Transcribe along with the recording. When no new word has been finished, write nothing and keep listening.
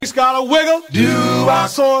got a wiggle,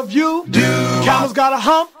 so have you. Camel's got a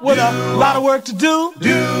hump with a lot of work to do.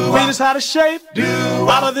 Venus had a shape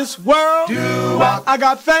out of this world. I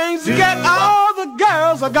got things to get all the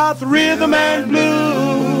girls. I got the rhythm and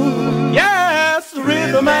blues. Yes, the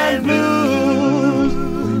rhythm and blues.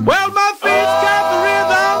 Well, my feet's got the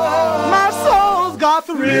rhythm, my soul's got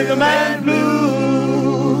the rhythm and blues.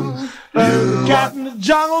 The cat in the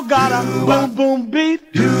jungle got a boom boom beat.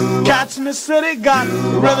 Cats in the city got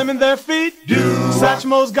rhythm in their feet.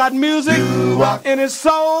 Satchmo's got music in his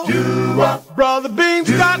soul. Brother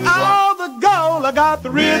Beam's got all the gold. I got the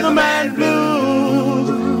rhythm and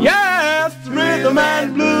blues. Yes, the rhythm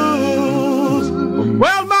and blues.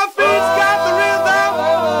 Well, my feet's got the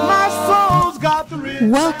rhythm, my soul's got the rhythm.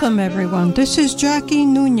 Welcome, everyone. This is Jackie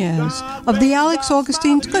Nunez of the Alex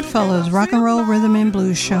Augustine's Goodfellas Rock and Roll Rhythm and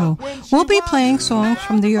Blues Show. We'll be playing songs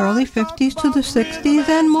from the early 50s to the 60s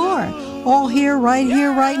and more. All here, right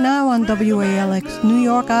now on WALX New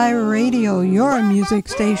York Ira Radio, your music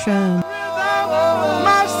station.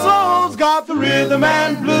 My soul's got the rhythm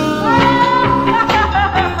and blues.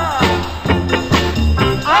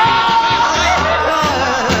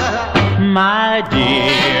 My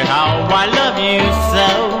dear, how I love you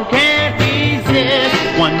so. Can't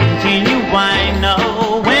resist wanting you, I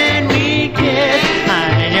know. When we kiss, I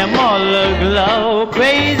am all aglow.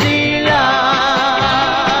 Crazy love.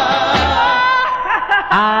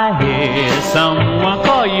 I hear someone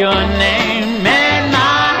call your name, and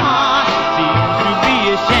my heart seems to be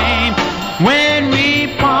ashamed. When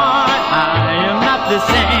we part, I am not the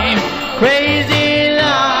same. Crazy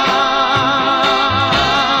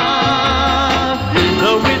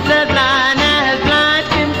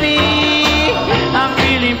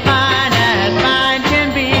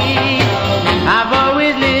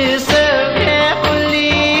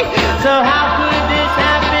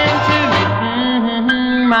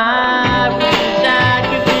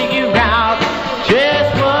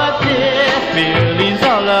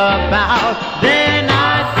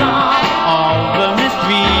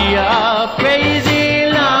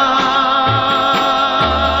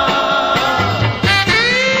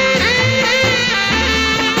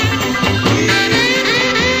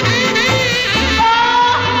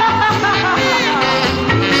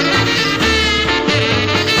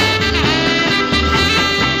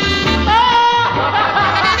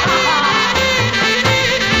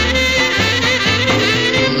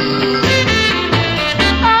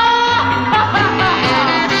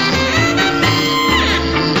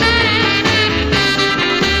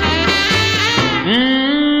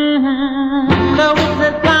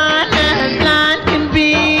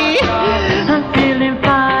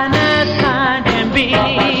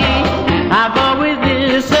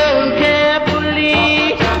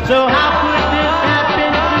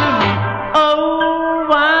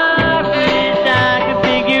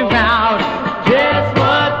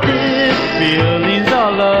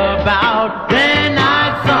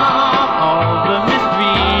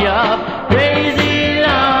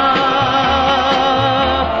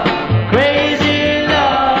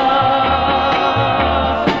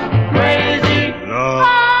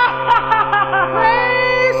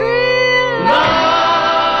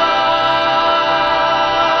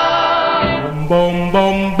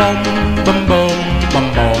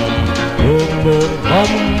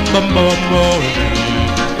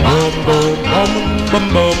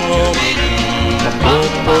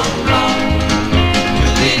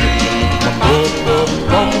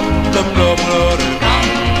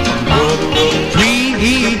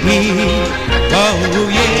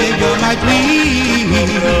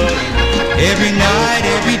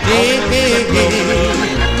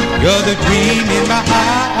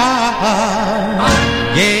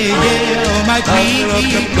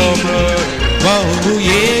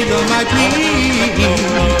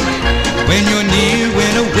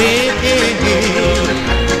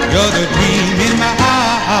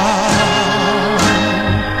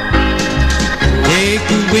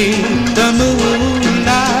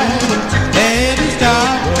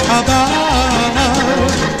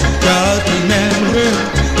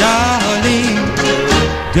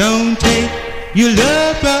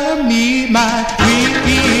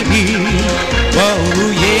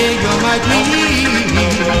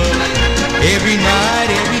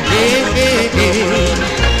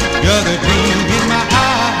You're the dream in my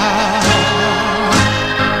eyes.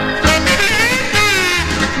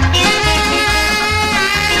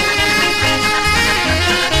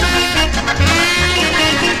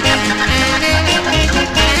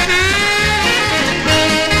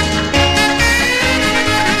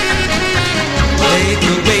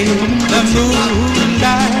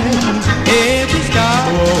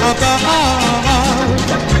 walk out.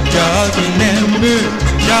 Just remember,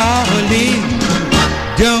 darling,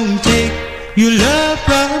 don't take your love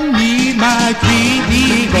from me, my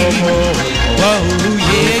dream. Oh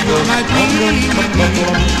yeah, you're my dream.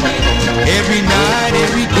 Every night,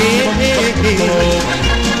 every day,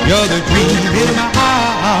 you're the dream in my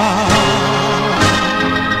heart.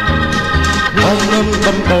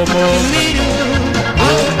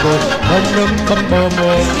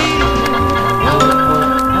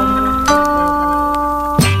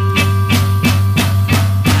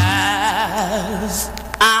 As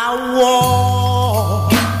I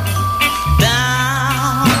walk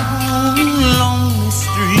down lonely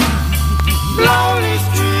street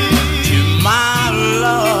to my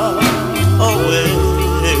love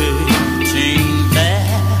awaiting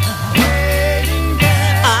there,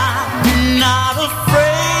 I'm not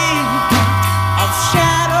afraid of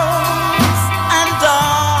shadows and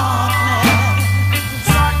darkness,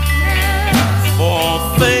 for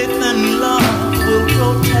faith and love will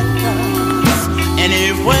protect us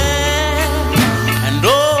anywhere. And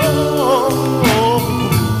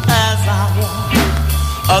as I walk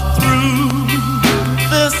through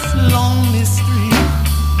this lonely street,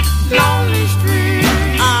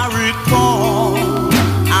 I recall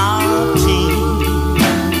our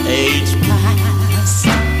teenage past,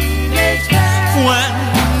 when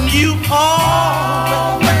you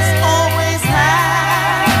always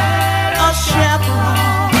had a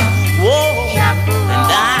chaperone. Whoa,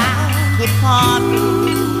 and I could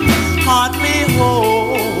hardly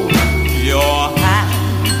hold your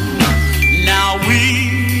hand. Now we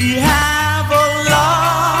have a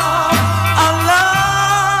love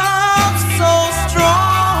so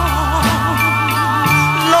strong.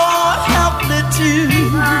 Lord, help me to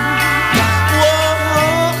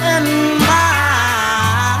in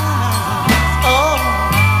my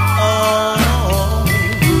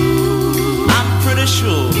I'm pretty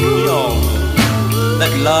sure we all know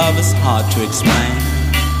that love is hard to explain.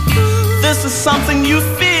 This is something you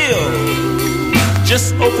feel.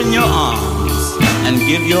 Just open your arms and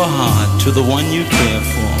give your heart to the one you care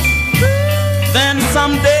for. Then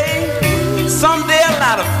someday a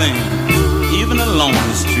lot of things, even a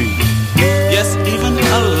lonely street, yes, even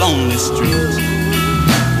a lonely street,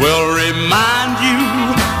 will remind you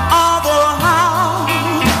of how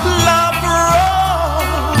love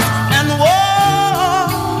grows. And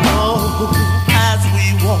whoa, as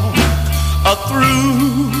we walk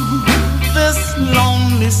through this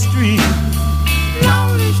lonely street,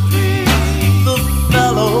 the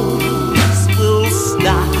fellows will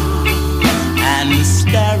stop and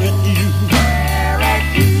stare at you.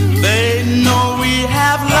 They know we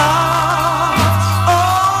have love.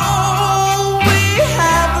 Oh, we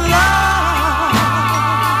have love.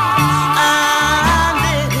 And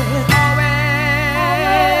it always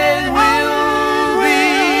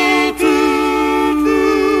will be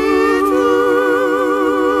true.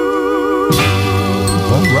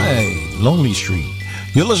 All right, Lonely Street.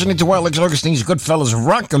 You're listening to Alex Augustine's Goodfellas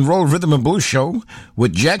Rock and Roll Rhythm and Blues Show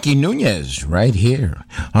with Jackie Nunez right here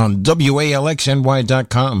on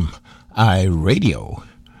WALXNY.com, iRadio.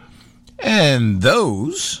 And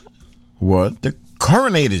those were the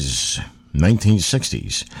Coronators,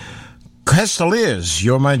 1960s. Castaliers,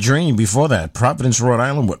 You're My Dream. Before that, Providence, Rhode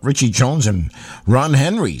Island with Richie Jones and Ron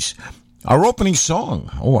Henrys. Our opening song,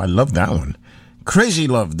 oh, I love that one. Crazy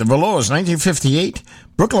Love, The Velours, 1958.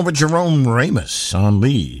 Brooklyn with Jerome Ramus on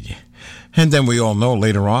lead. And then we all know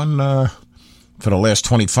later on, for the last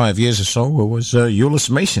 25 years or so, it was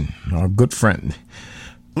Euless Mason, our good friend.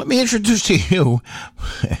 Let me introduce to you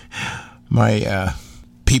my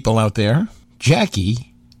people out there,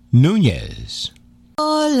 Jackie Nunez.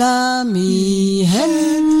 Hola, mi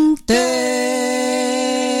gente.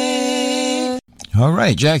 All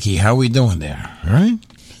right, Jackie, how we doing there? All right?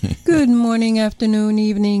 Good morning, afternoon,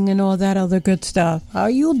 evening, and all that other good stuff. How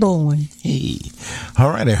you doing? Hey. All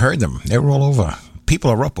right, I heard them. They're all over. People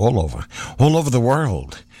are up all over the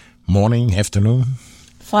world. Morning, afternoon.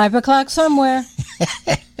 5 o'clock somewhere.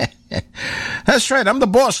 That's right. I'm the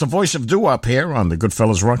boss, the voice of doo-wop here on the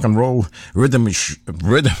Goodfellas Rock and Roll Rhythm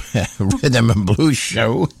and Blues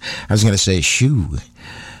Show. I was going to say shoe.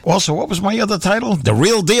 Also, what was my other title? The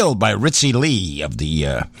Real Deal by Ritzy Lee of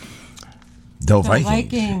the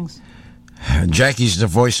Vikings. Jackie's the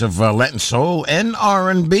voice of Latin Soul and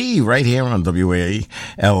R&B right here on WALXNY.com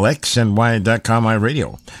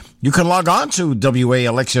iRadio. You can log on to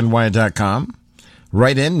WALXNY.com.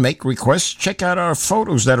 Write in, make requests, check out our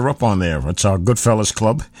photos that are up on there. It's our Goodfellas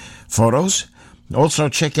Club photos. Also,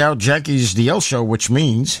 check out Jackie's DL Show, which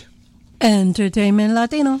means Entertainment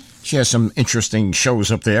Latino. She has some interesting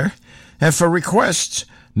shows up there. And for requests,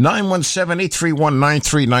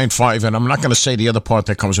 917-831-9395, and I'm not going to say the other part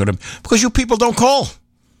that comes with it because you people don't call.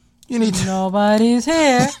 You need to, Nobody's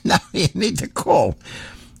here. no, you need to call.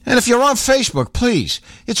 And if you're on Facebook, please,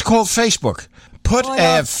 it's called Facebook. Put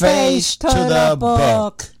a face to the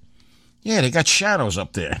book. Yeah, they got shadows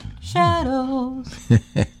up there. Shadows.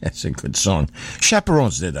 That's a good song.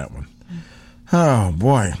 Chaperones did that one. Oh,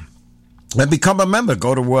 boy. And become a member.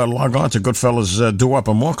 Go to log on to Goodfellas Do Up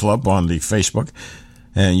and More Club on the Facebook.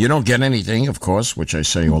 And you don't get anything, of course, which I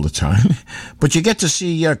say all the time. But you get to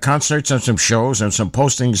see concerts and some shows and some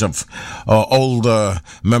postings of old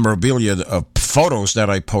memorabilia, photos that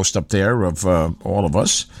I post up there of all of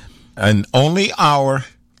us. And only our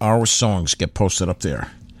songs get posted up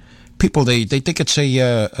there. People, they think it's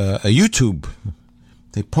a YouTube.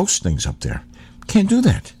 They post things up there. Can't do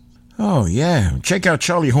that. Oh, yeah. Check out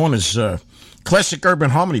Charlie Horner's Classic Urban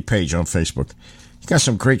Harmony page on Facebook. He's got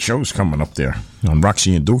some great shows coming up there on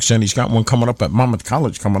Roxy and Dukes, and he's got one coming up at Monmouth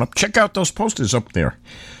College coming up. Check out those posters up there.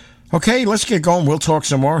 Okay, let's get going. We'll talk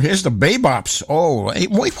some more. Here's the Bebops. Oh, hey,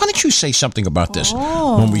 why don't you say something about this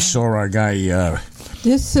when we saw our guy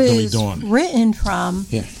This Billy is Dawn. written from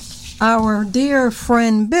our dear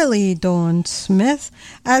friend Billy Dawn Smith,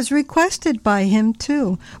 as requested by him,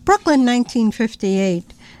 too. Brooklyn,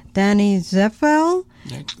 1958. Danny Zeffel,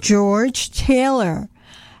 George Taylor.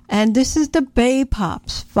 And this is the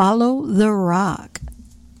Bebops, Follow the Rock.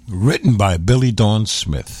 Written by Billy Dawn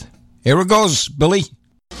Smith. Here it goes, Billy.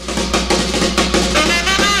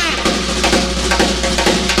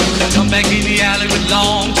 Come back in the alley with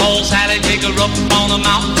long, tall Sally. Take her up on a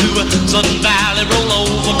mountain to a sudden valley. Roll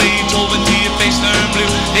over Beethoven till your face turn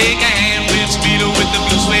blue. Take a hand with Speedo with the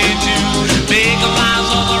blue suede shoes. Make a fly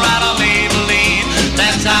over out of Maybelline.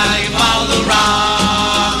 That's how you follow the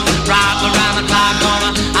rock. Ride around the clock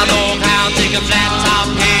on a dog hound. Take a flat top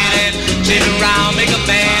head and sit around. Make a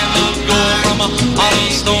band look go from a hollow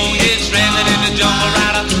stone. Get stranded in the jungle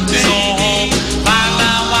rider. So home. Find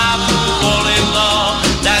out why people fall in love.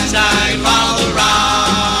 That's how you follow the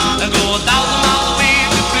rock. And go 1,000 miles away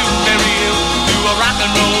to Blueberry Hill. Do a rock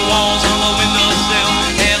and roll waltz on the windowsill.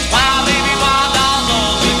 And wild baby wild dolls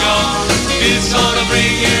on the go. It's gonna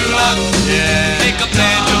bring you luck. Yeah. Make a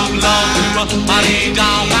pledge of love to a money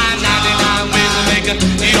down by 99 ways to make it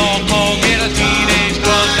all call. Get a teenage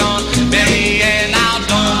crush on Mary and now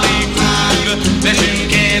don't be cruel. Best you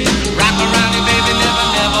can. Rock around you baby, never,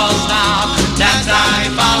 never stop. That's how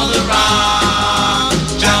you follow the rock.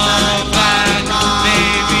 Jump back,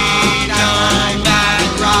 baby, jump back,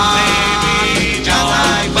 baby,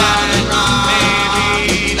 jump back,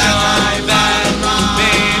 baby, jump back,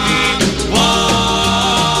 baby. Whoa,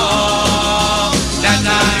 that's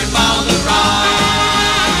how you follow the rock.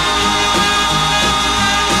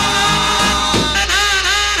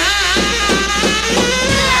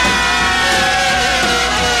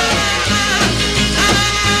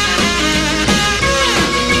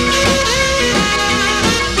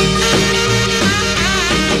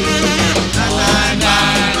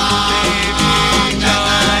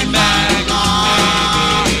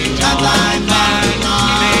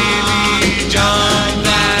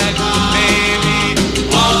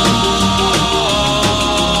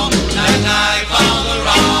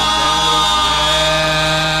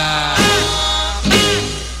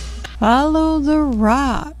 Follow the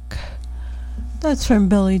Rock. That's from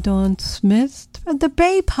Billy Dawn Smith. The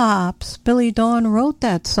Bebops. Billy Dawn wrote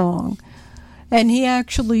that song. And he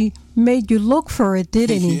actually made you look for it,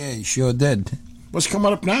 didn't he? Yeah, he sure did. What's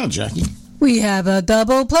coming up now, Jackie? We have a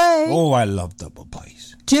double play. Oh, I love double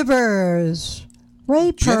plays. Jibbers.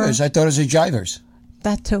 Ray Pearl. Jiggers, I thought it was a jivers.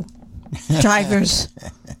 That too. Jivers.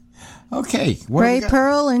 Okay. What do we Ray got?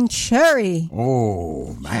 Pearl and Cherry.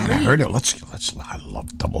 Oh, man, I heard it. Let's. I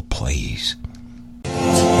love double plays.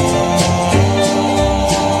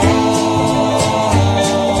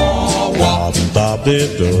 Ray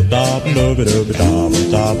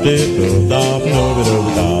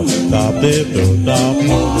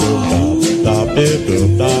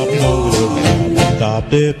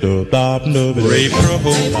Pearl,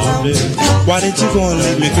 why did you go and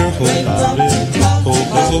leave me, girl?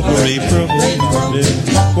 Ray Pearl,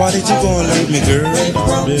 why did you go and leave me, girl?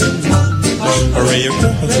 Ray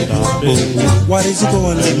Pearl, why did you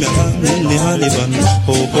go and leave me, honey bun?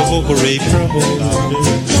 Ray Pearl,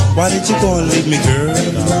 why did you go and leave me, girl?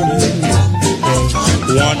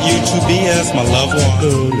 Want you to be as my loved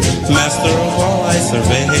one, master of all I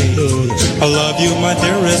survey. I love you, my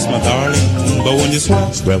dearest, my darling, but when you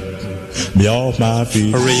sweat, me off my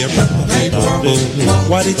feet. Hurry up,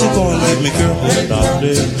 why did you go and leave me, girl? Hurry up,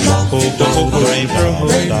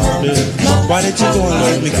 why did you go and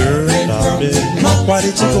leave me, girl? Why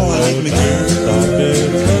did you go and leave me, girl?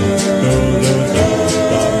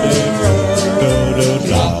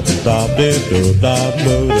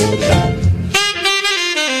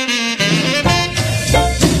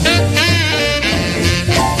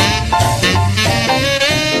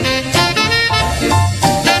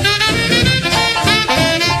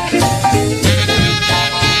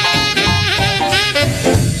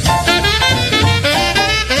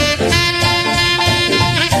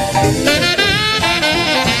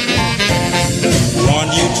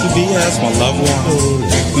 As my loved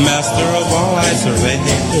one, master of all I survey.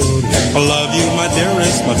 I love you, my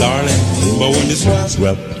dearest, my darling, but when this was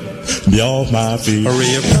swept me off my feet.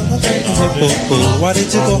 Hurry up, why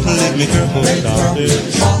did you go and leave me, girl? Hurry up,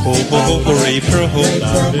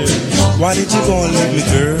 why did you go and leave me,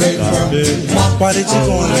 girl? Why did you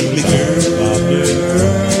go and leave me, girl?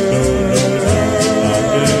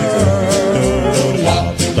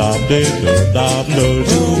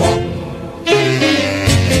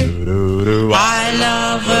 I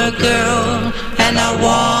love a girl and I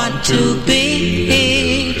want to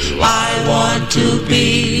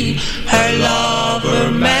be her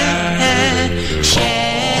lover man,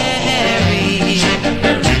 Sherry.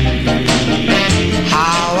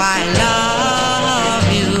 How I love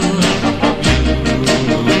you,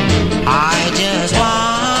 I just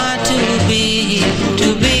want to be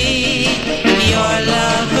your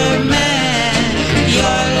lover man,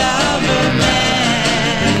 your lover man.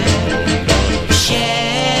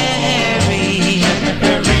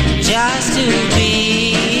 Just to be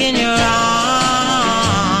in your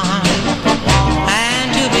arms and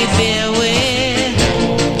to be filled with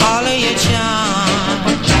all of your charm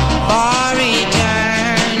for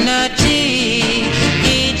eternity,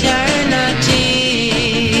 eternity.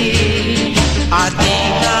 I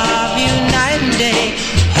think of you night and day,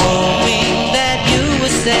 hoping that you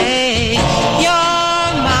would say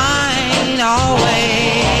you're mine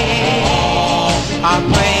always. I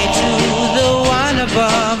pray to the one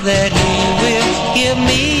above that he will give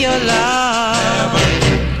me your love,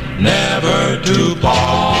 never to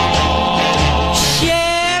part.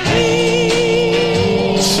 Sherry,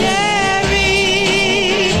 Sherry,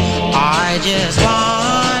 I just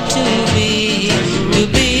want to be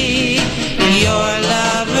your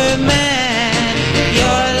lover man,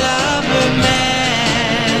 your lover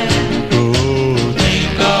man. Oh,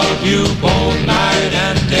 think of you both night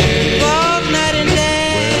and day. Both night and day.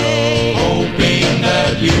 Well, hoping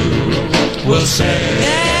that you will say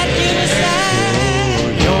That you will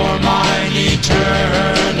say you're mine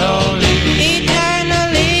eternally,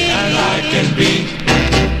 eternally, and I can be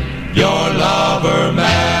your lover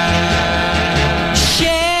man.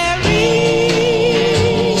 Sherry,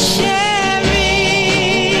 Sherry,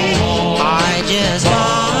 I just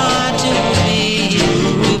want to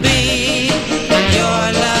be your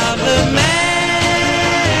lover man,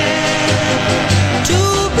 to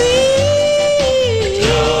be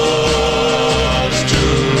Just to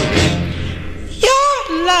be your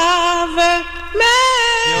lover man.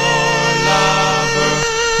 your lover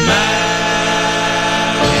man.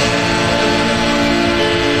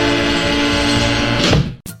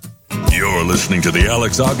 You're listening to the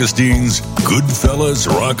Alex Augustine's Goodfellas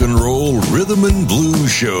Rock and Roll Rhythm and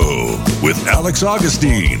Blues Show with Alex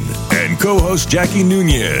Augustine and co-host Jackie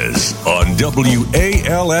Nunez on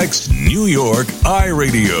WALX New York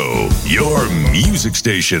iRadio, your music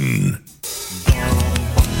station.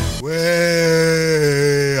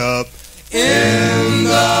 Way up in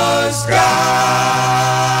the sky.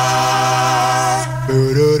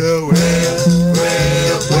 Doo-doo-doo, way up,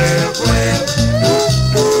 way up, way up, way up.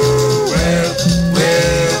 Ooh, way up, way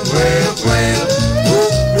up, way up, way up.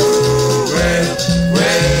 Ooh, way up,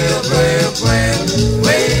 way up, way up, way up.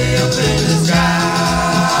 Way up in the sky.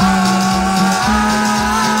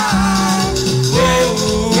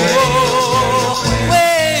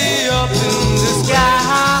 Way up in the sky.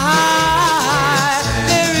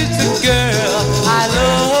 There is a girl I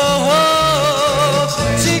love.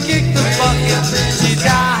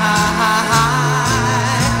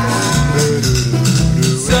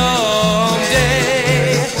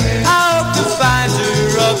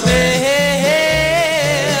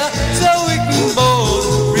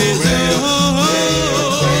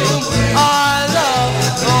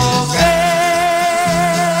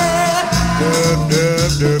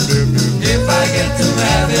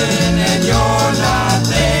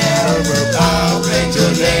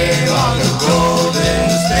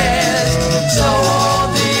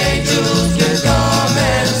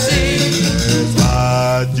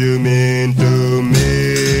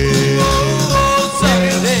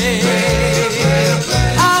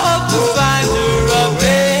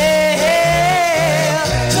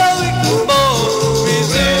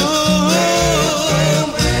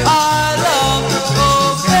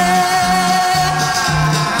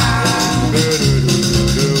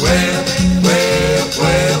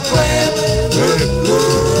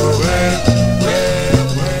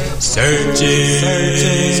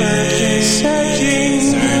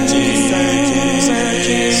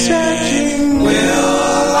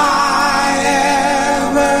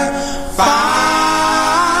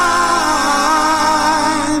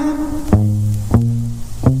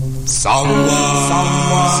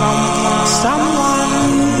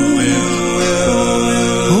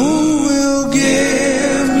 who will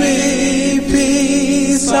give me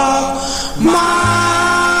peace of mind.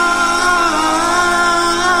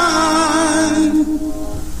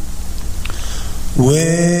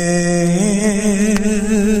 Where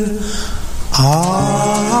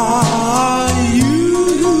are you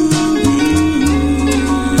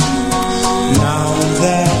now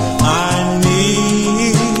that I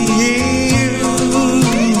need you?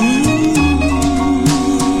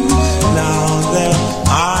 Now that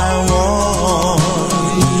I want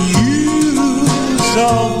you so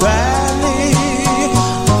badly,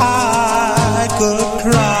 I could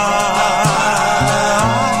cry.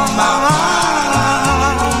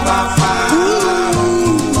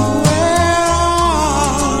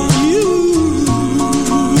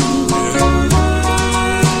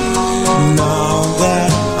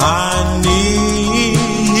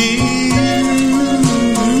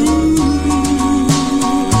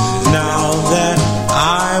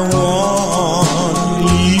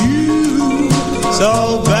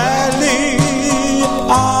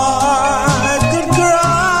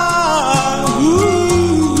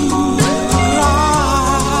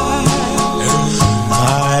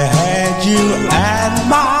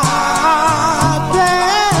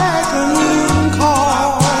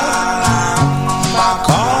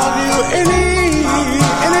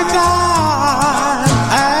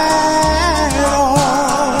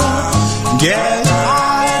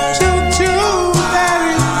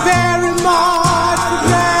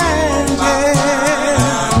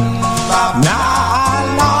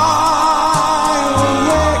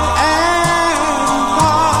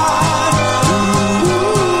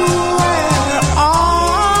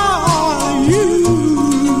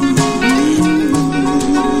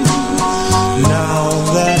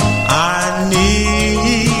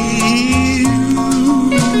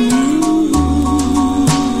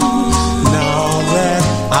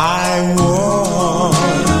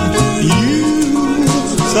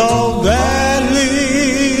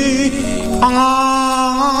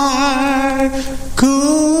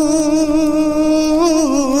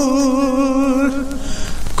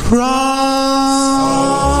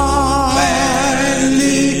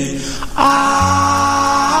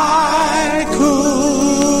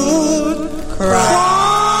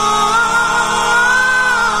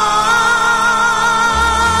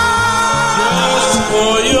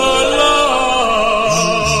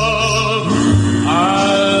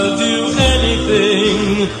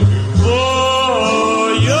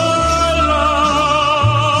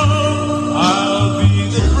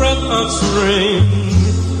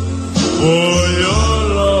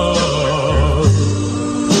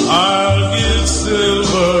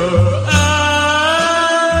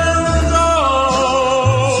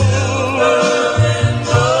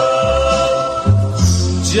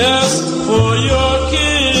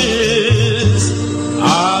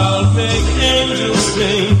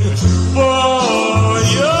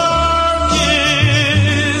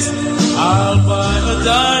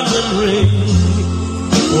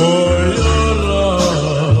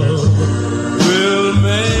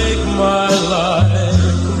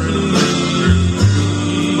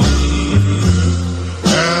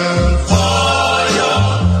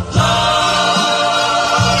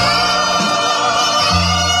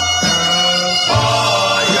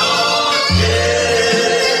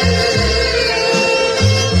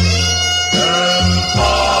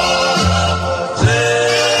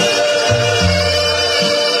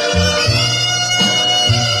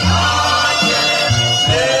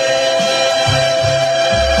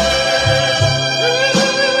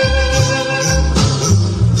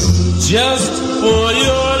 Just for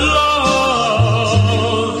your love,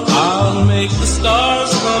 I'll make the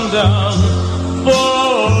stars come down.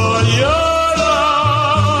 For your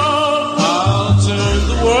love, I'll turn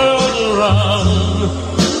the world around.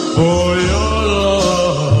 For your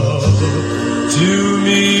love, to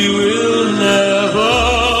me will never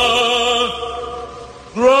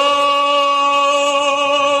grow.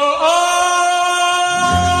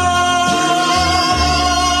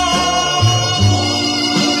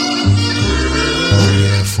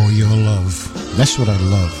 That's what I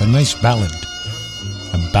love. A nice ballad.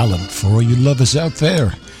 A ballad for all you lovers out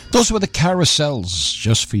there. Those were the Carousels,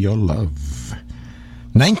 Just for Your Love.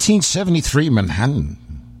 1973 Manhattan.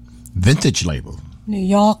 Vintage label. New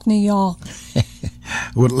York, New York.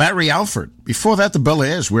 With Larry Alford. Before that, the Bel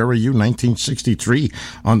Airs, Where Are You? 1963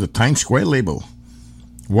 on the Times Square label.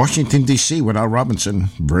 Washington, D.C. with Al Robinson,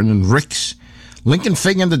 Vernon Ricks. Lincoln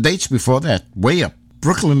Fig and the dates before that. Way Up.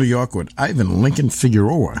 Brooklyn, New York with Ivan Lincoln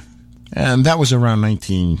Figueroa. And that was around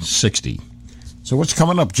 1960. So what's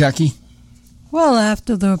coming up, Jackie? Well,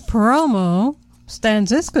 after the promo, Stan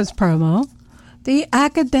Ziska's promo, the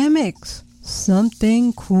Academics,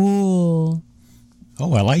 Something Cool.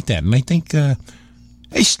 Oh, I like that. And I think, hey,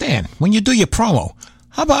 Stan, when you do your promo,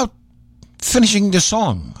 how about finishing the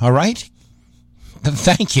song, all right?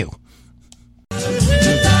 Thank you.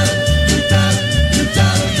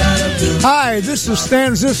 Hi, this is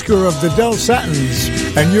Stan Zisker of the Del Satins,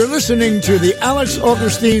 and you're listening to the Alex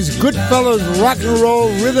Augustine's Goodfellas Rock and Roll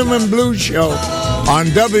Rhythm and Blues Show on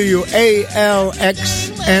WALXNY.com.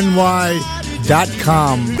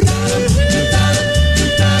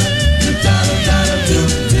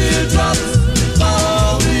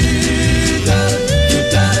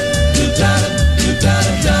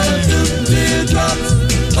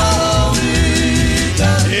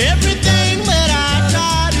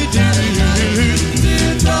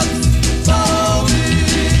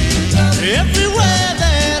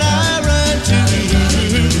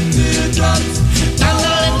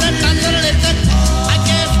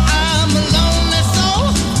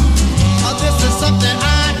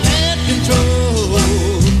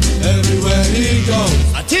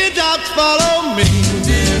 Follow me,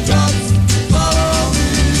 teardrops, follow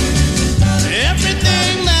me.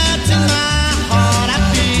 Everything that's in my heart I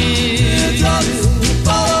feel, teardrops,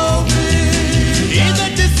 follow me. Either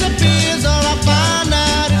disappears or I find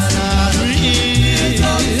out it's not real.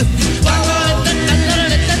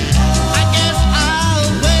 I guess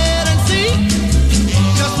I'll wait and see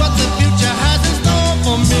just what the future has in store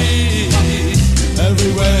for me.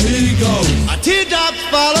 Everywhere he goes, teardrops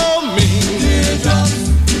follow me, teardrops.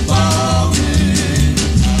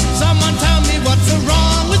 Someone tell me what's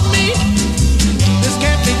wrong with me. This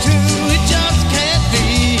can't be true, it just can't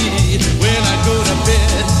be. When I go to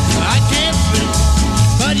bed, I can't sleep,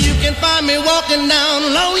 but you can find me walking down a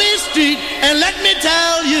lonely street. And let me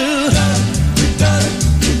tell you,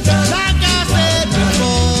 like I said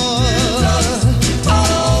before,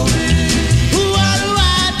 what do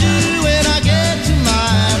I do when I get to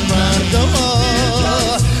my front door?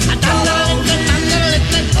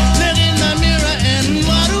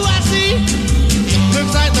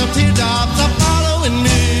 Teardrops are following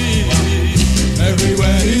me.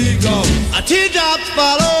 Everywhere he goes, teardrops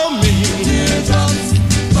follow me. Teardrops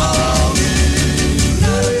follow me.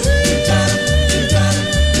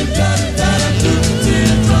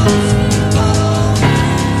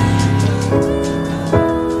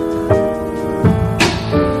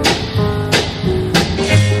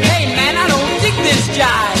 Hey man, I don't think this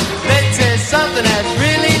jive. Let's say something that's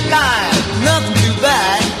really live. Nothing too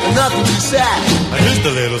bad, nothing too sad. Just a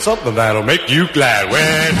little something that'll make you glad.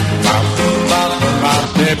 Well,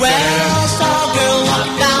 saw a girl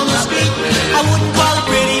walking down the street. I wouldn't call her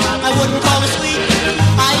pretty, I wouldn't call her sweet.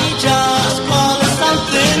 I just call her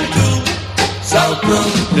something cool. So cool.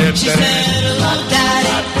 She said, love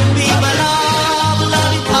daddy, be my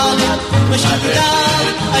love you call it. My sugar doll,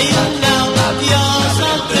 you know you're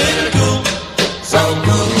something cool. So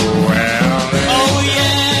cool. Well, oh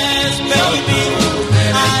yes, baby,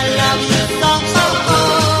 I love you so.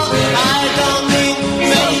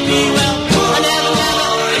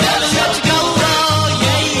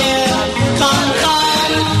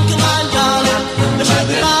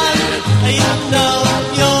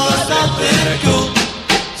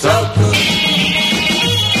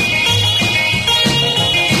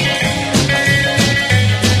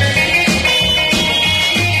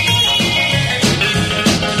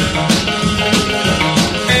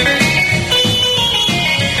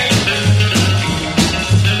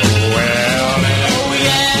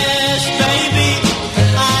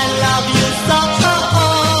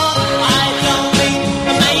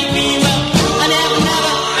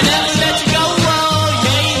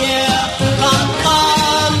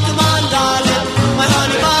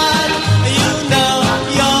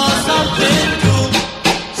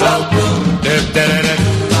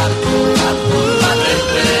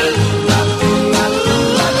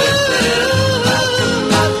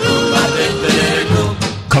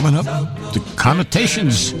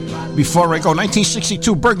 Connotations. Before I go,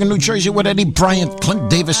 1962, Bergen, New Jersey, with Eddie Bryant, Clint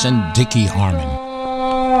Davis, and Dickie Harmon.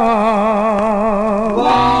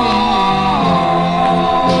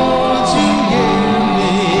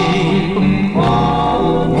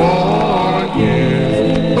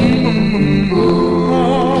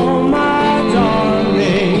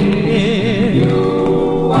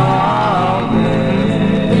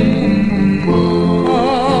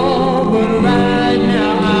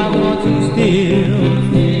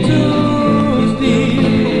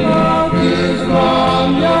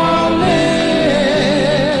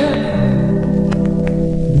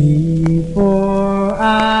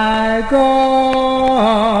 I go,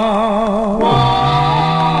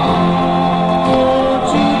 won't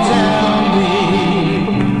you tell me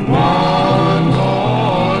one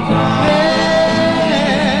more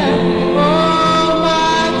time, oh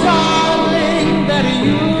my darling, that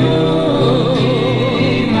you be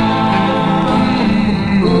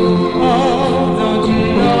mine. Oh, don't you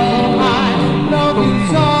know I love you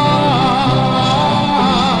so?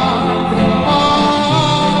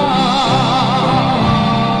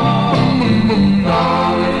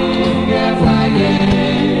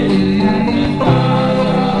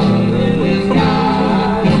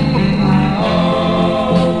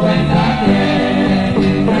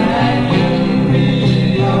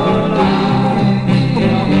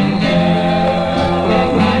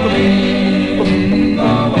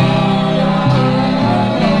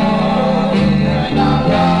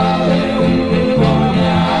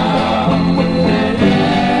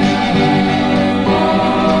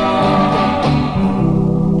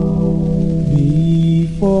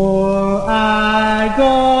 Before I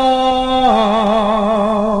go,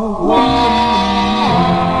 won't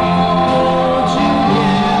you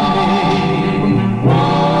give me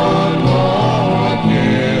one more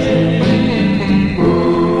kiss?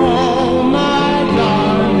 Oh, my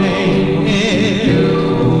darling,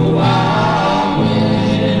 you are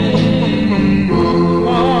with.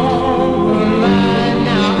 Oh, right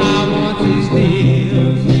now I want to steal a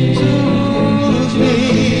kiss from your lips.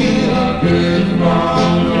 Before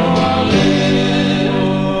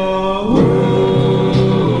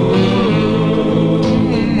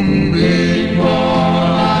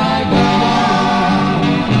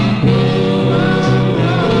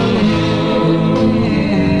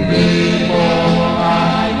I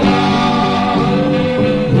go,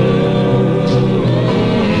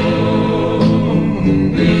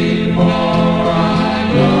 before I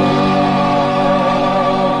go,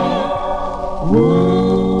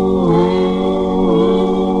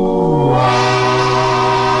 before I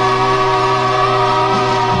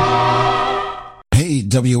Hey,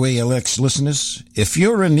 WALX listeners, if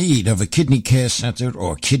you're in need of a kidney care center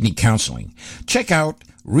or kidney counseling, check out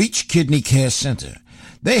Reach Kidney Care Center.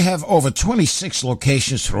 They have over 26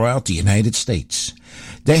 locations throughout the United States.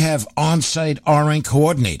 They have on-site RN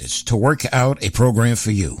coordinators to work out a program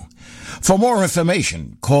for you. For more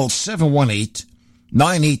information, call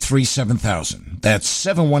 718-983-7000. That's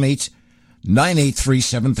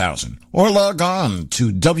 718-983-7000. Or log on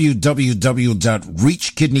to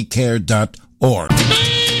www.reachkidneycare.org.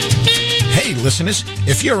 Hey, listeners,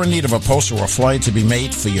 if you're in need of a poster or flyer to be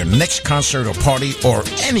made for your next concert or party or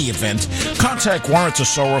any event, contact Warren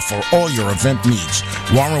Tesoro for all your event needs.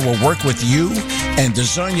 Warren will work with you and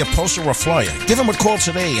design your poster or flyer. Give him a call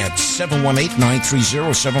today at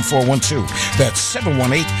 718-930-7412. That's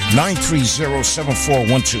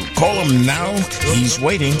 718-930-7412. Call him now. He's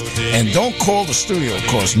waiting. And don't call the studio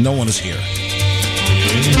because no one is here.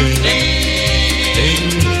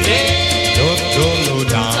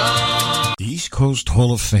 The East Coast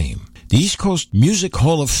Hall of Fame. The East Coast Music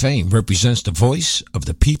Hall of Fame represents the voice of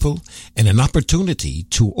the people and an opportunity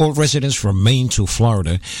to all residents from Maine to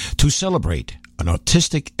Florida to celebrate an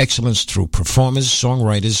artistic excellence through performers,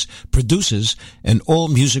 songwriters, producers, and all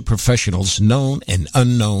music professionals known and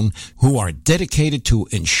unknown who are dedicated to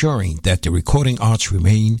ensuring that the recording arts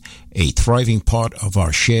remain a thriving part of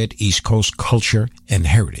our shared East Coast culture and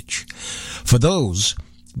heritage. For those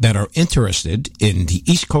that are interested in the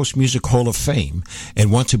East Coast Music Hall of Fame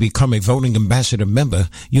and want to become a voting ambassador member,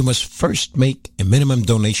 you must first make a minimum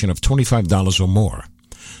donation of $25 or more.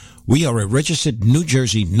 We are a registered New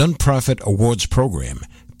Jersey nonprofit awards program.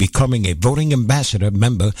 Becoming a voting ambassador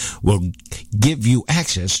member will give you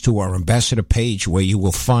access to our ambassador page where you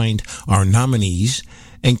will find our nominees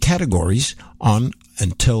and categories on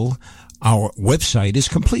until our website is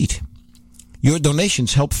complete. Your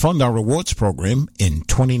donations help fund our awards program in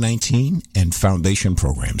 2019 and foundation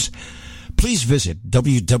programs. Please visit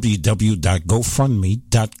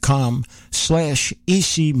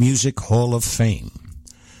www.gofundme.com/EC Music Hall of Fame.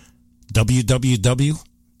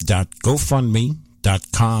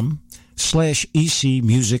 www.gofundme.com/EC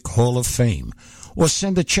Music Hall of Fame. Or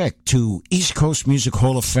send a check to East Coast Music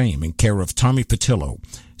Hall of Fame in care of Tommy Patillo,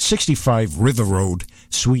 65 River Road,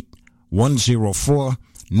 Suite 104,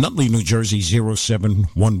 Nutley, New Jersey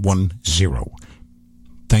 07110.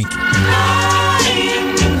 Thank you.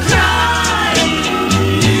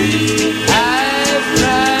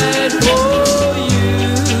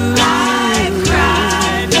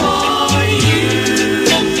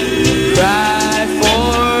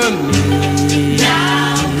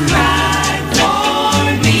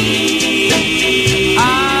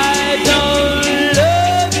 I don't love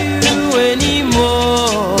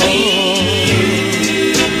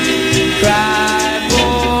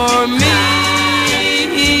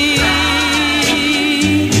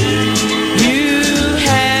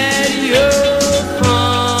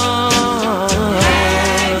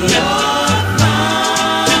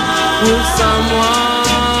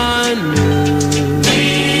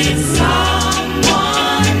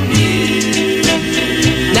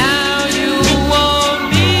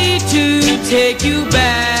take you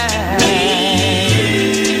back.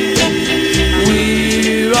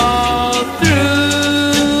 We're all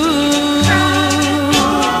through.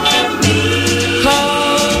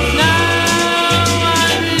 'Cause now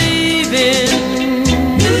I'm leaving.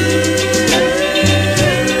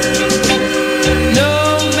 No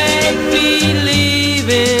make me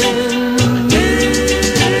leaving.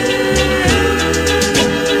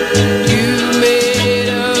 You made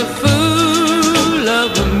a fool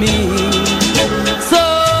of me. So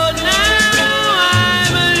now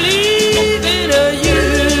I'm leaving you.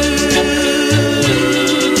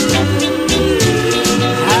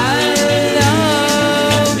 I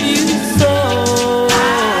love you so.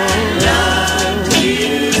 I love you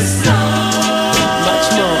so. Much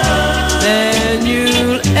more than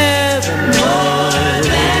you'll ever know.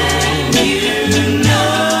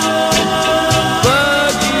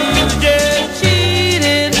 But you just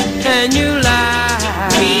cheated and you lied.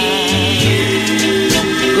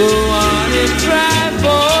 Go on and try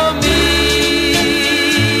for me.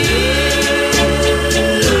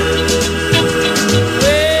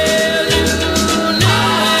 Well, you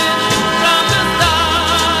knew it from the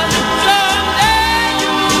start. Someday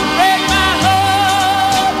you'll break my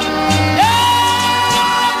heart.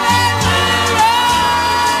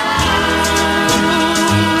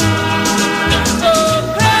 So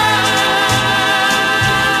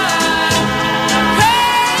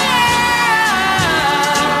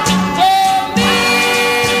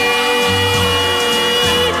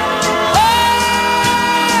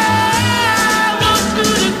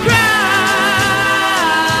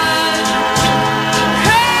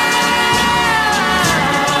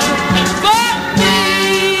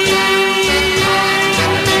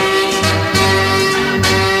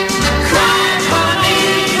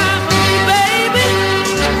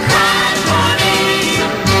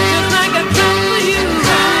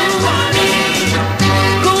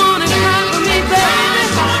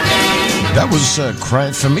That was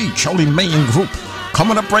Cry For Me, Charlie May and Group.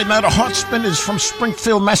 Coming up right now, the Heart Spinners from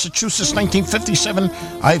Springfield, Massachusetts, 1957.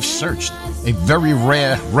 I've searched a very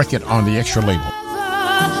rare record on the Extra label.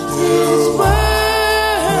 This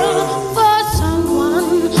world for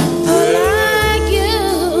someone like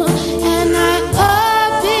you, and I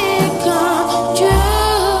hope it comes true.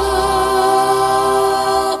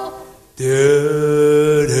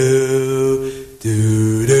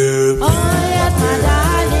 Oh yes, my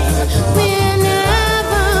darling,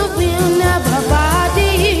 we'll never part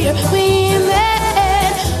here. We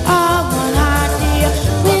met our one heart, dear.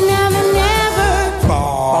 We never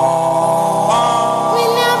part.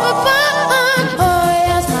 Oh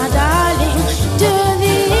yes, my darling, to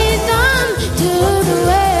the east and to the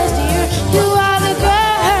west, dear. You are the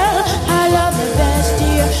girl I love the best,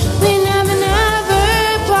 dear. We never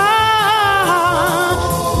part.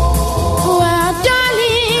 Well,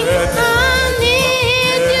 darling, I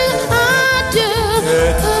need you, I do.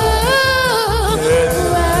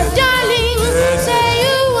 Well, darling, say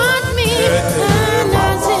you want me, and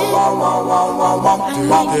I say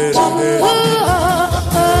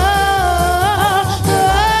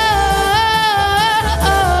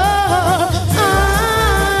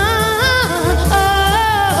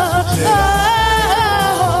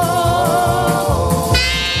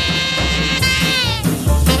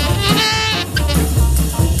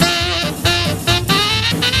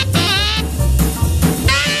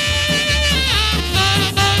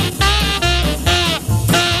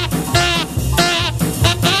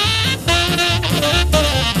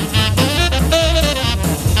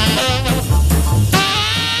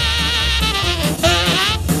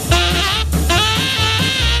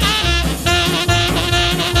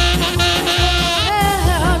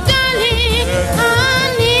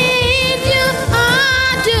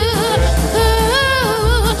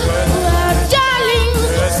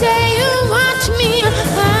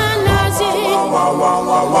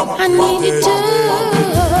I need you too.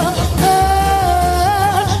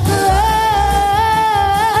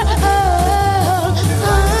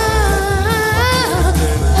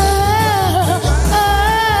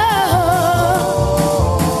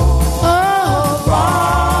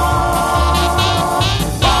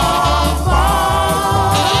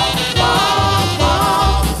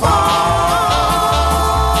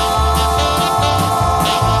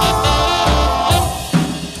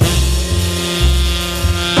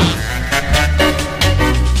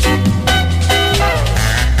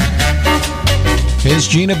 Here's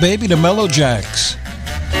Gina Baby, the Mellow Jacks.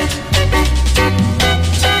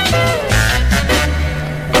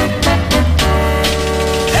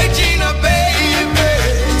 Hey Gina baby,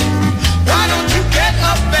 why don't you get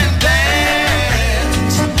up and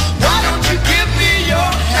dance? Why don't you give me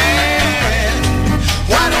your hand?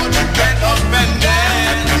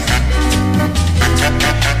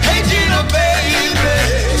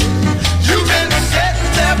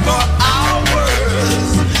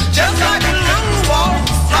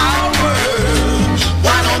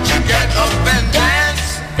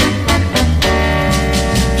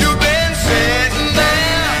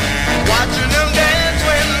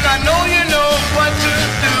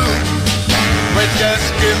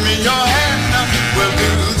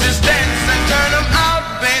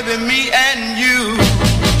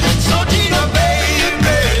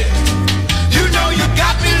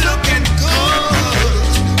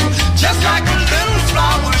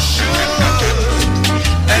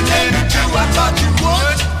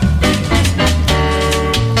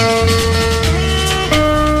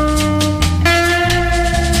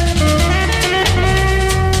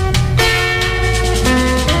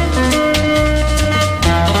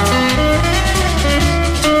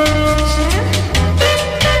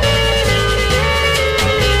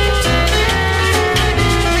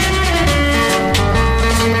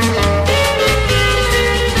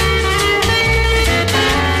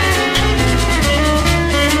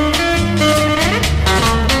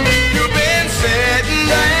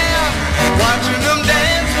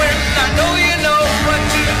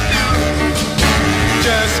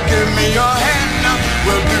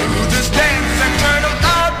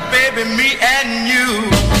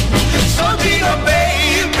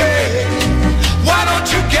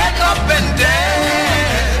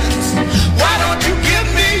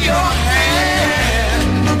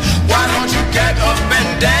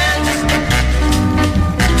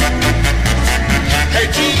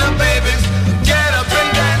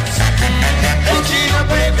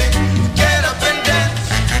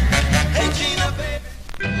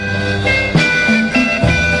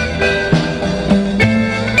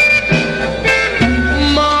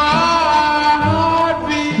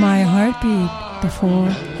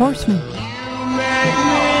 4 Horsemen.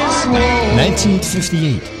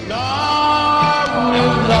 1958.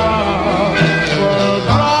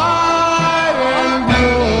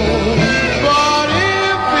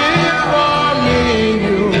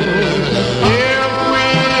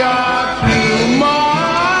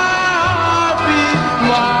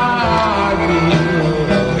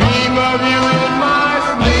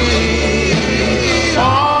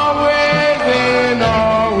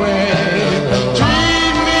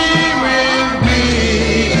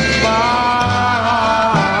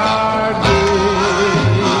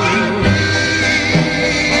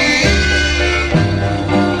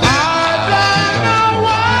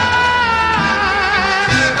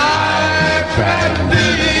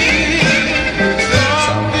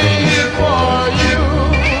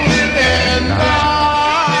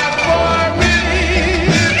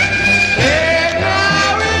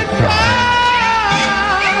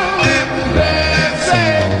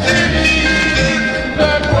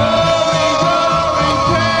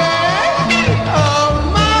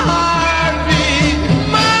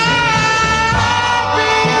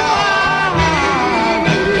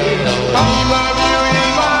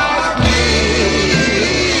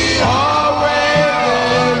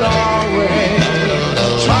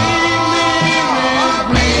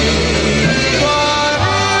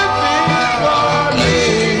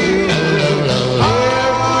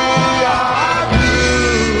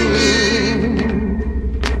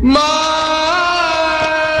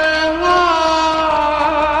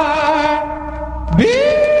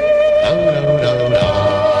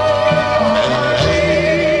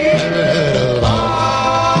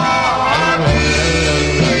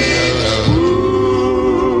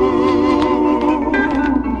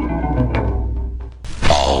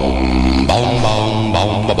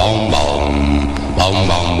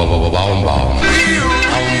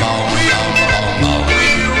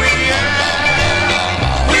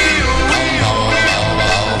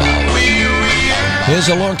 Here's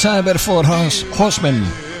a long time at Fort Horseman.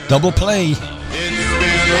 Double play. It's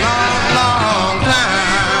been a long, long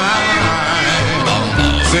time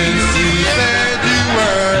since you said you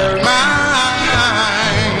were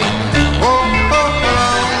mine. Oh,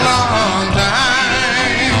 long, long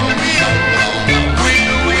time.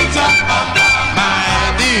 We talk about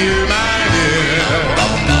my dear,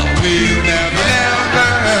 please never,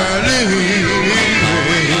 never leave me.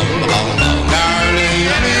 Darling,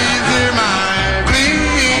 please hear my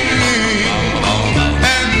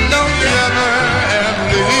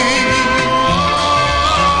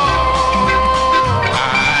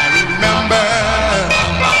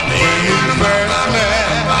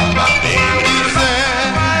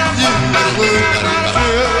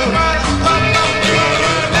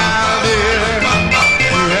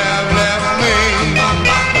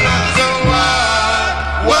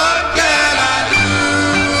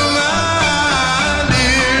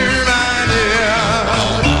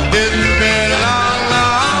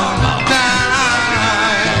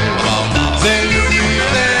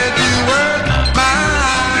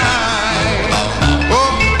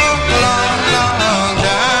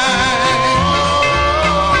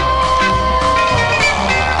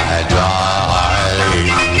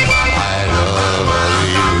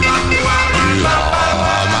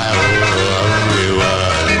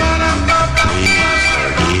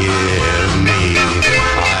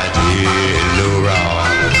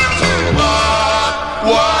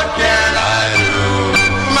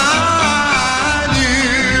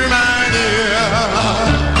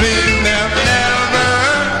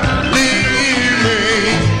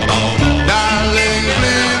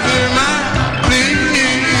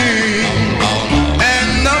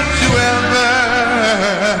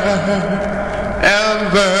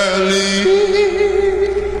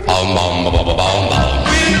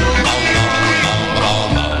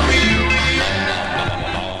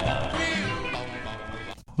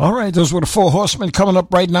All right, those were the Four Horsemen. Coming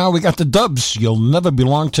up right now, we got the Dubs. You'll Never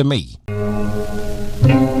Belong to Me.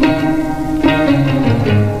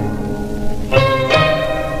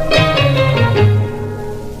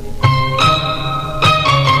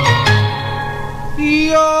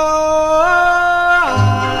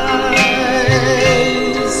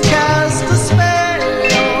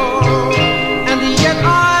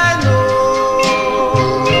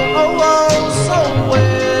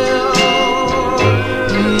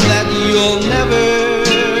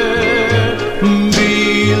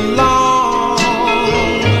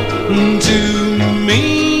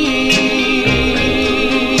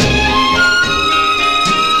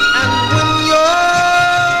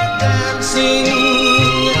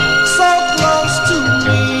 So close to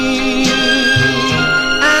me,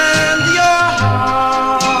 and your heart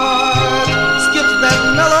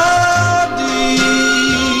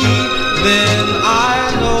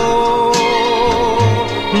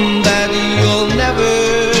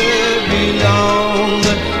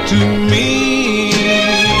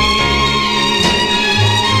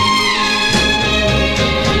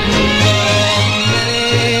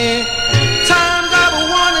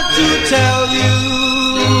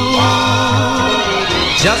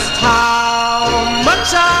just how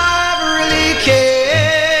much I really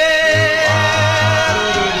care.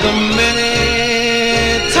 The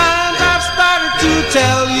many times I've started to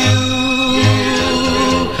tell you,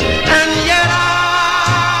 and yet I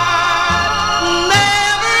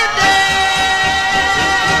never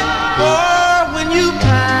dare. For when you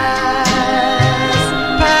pass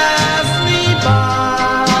me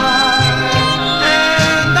by,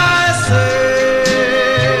 and I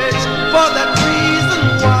search for that reason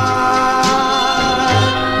why,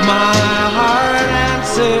 my heart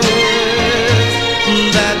answers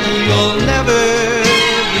that you'll never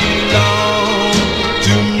belong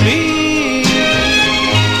to me.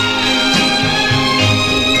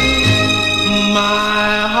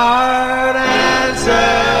 My heart answers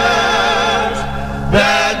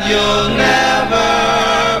that you'll never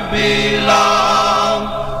belong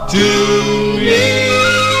to me.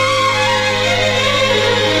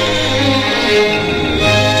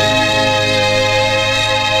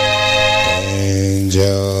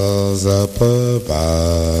 Angels up above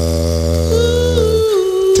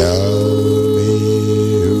tell me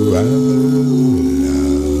who I love.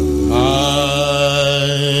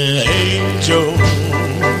 Angel,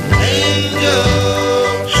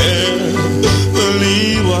 heavenly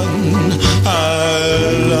one, I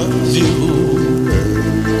love you.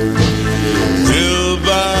 Till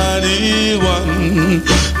body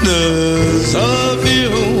wonders of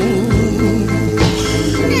you.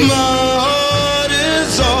 My heart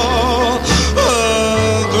is all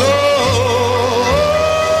aglow.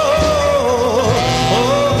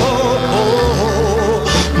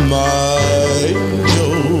 My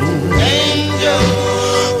angel,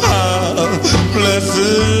 ah,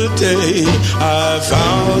 blessed day I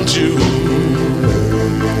found you.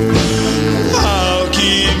 I'll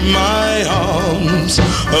keep my arms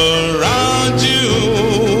around you.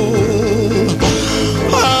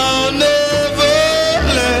 I'll never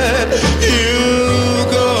let you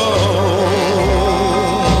go.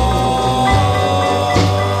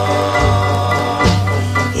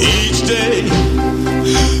 Each day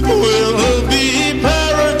will be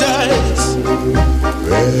paradise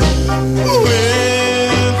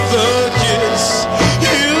with the kiss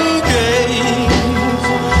you gave.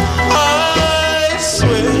 I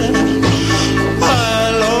swear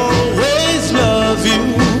I'll always love you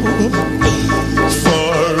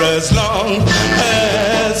for as long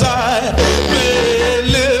as I may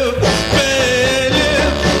live,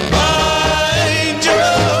 my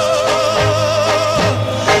angel.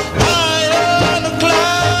 High on a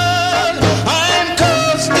cloud, I'm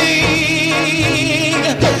coasting,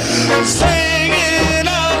 singing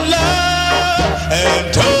out loud and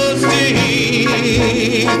toasting.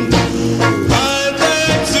 My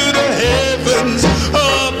thanks to the heavens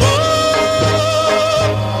above.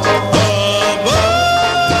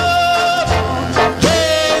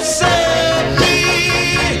 They sent me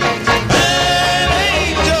an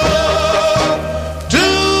angel to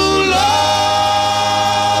love.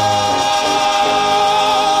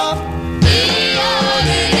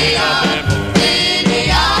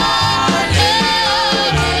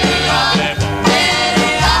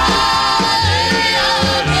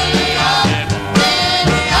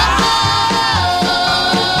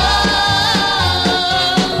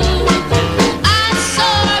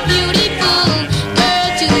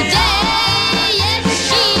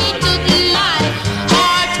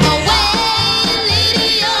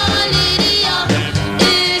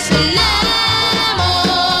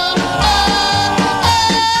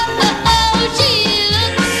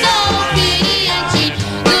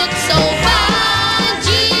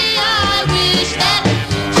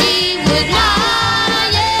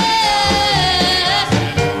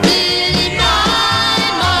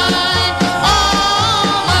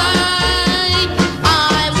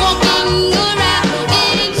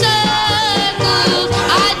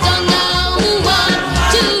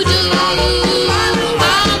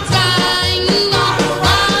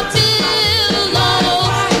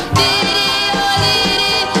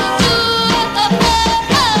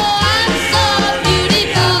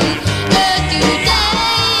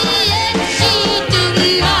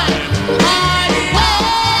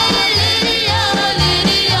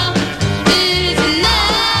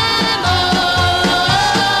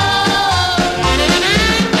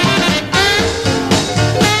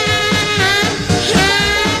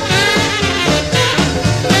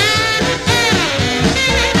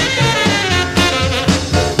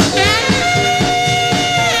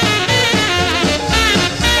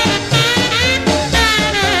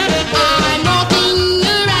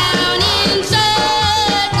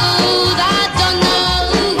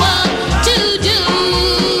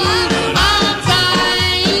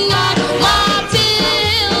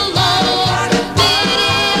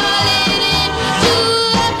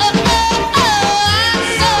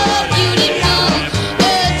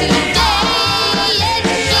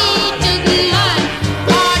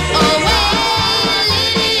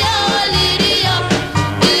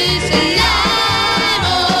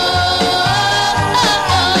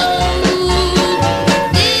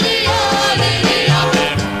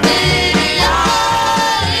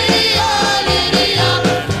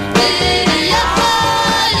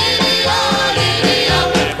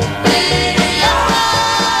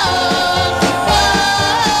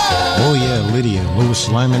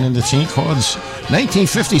 13 chords.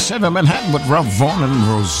 1957, Manhattan with Ralph Vaughan and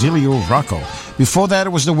Rosilio Rocco. Before that,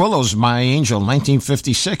 it was The Willows, My Angel.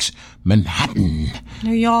 1956, Manhattan.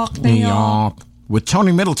 New York. With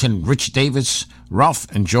Tony Middleton, Rich Davis, Ralph,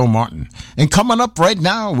 and Joe Martin. And coming up right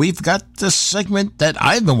now, we've got the segment that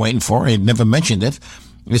I've been waiting for. I never mentioned it.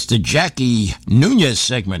 It's the Jackie Nunez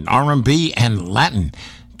segment, R&B and Latin.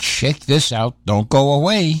 Check this out. Don't go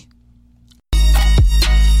away.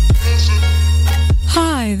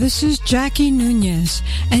 Hi, this is Jackie Nunez,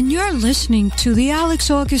 and you're listening to the Alex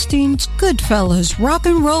Augustine's Goodfellas Rock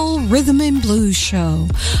and Roll Rhythm and Blues Show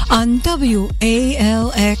on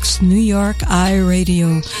WALX New York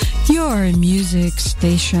iRadio, your music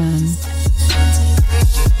station.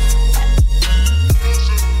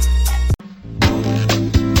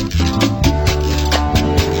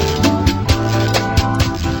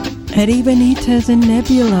 Eddie Benitez and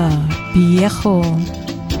Nebula, Viejo.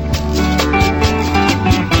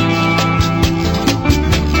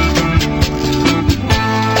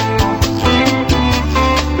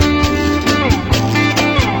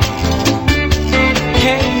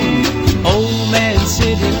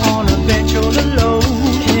 Sitting on a bench all alone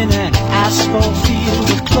in an asphalt field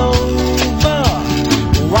of clover.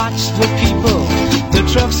 Watch the people, the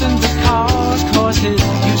trucks and the cars, 'cause his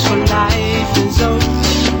useful life is over.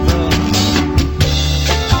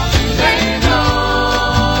 Do they know?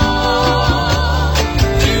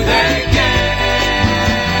 Do they care?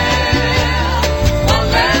 One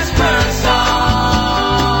last person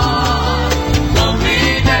won't be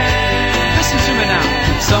there. Listen to me now.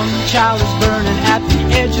 Some child is burning at the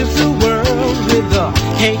edge of the world with a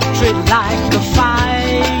hatred like a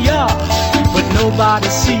fire. But nobody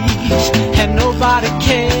sees and nobody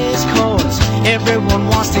cares, 'cause everyone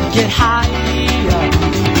wants to get higher.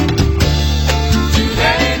 Do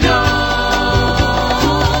they know?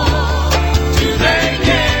 Do they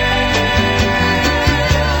care?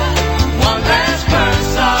 One last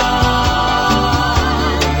person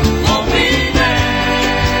won't be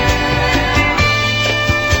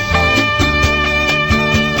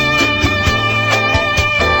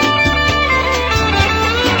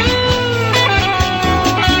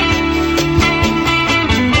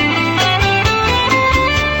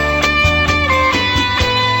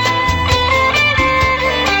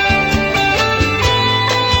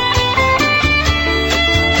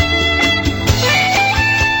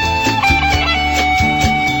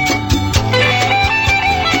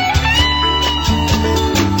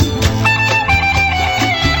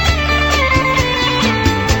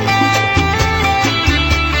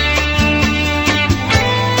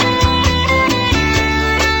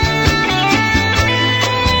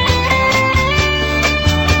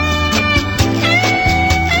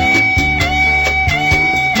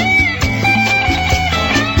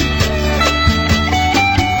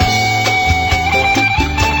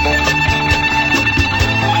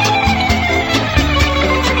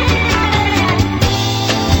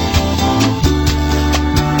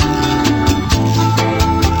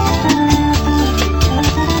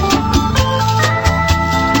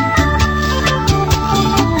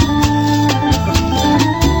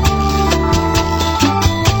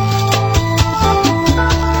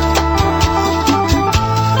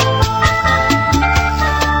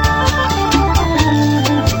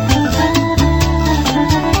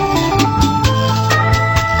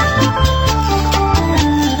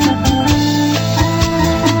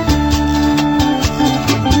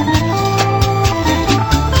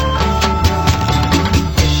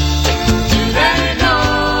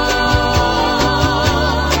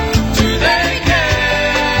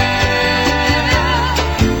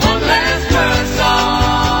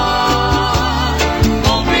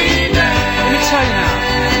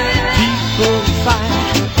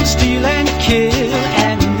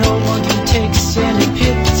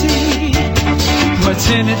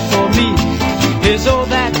in it for me is all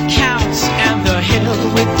that counts, and the hell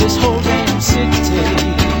with this whole damn city.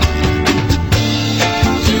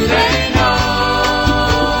 Do they know?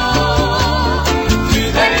 Do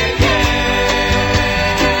they care?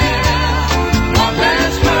 One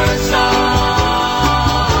last person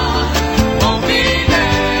won't be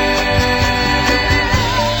there.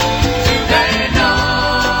 Do they know?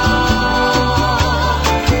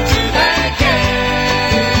 Do they care?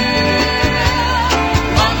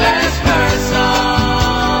 One last person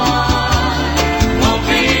won't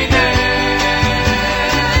be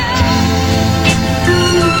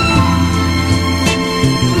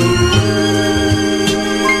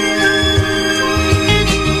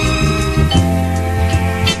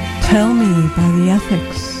Tell Me by the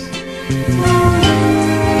Ethics.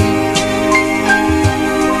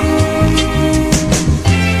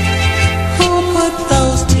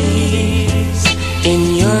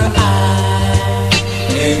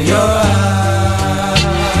 in your eyes.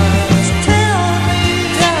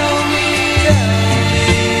 Tell me,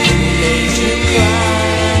 who made you cry?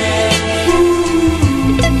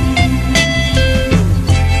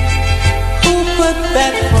 Who put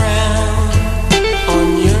that frown on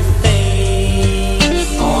your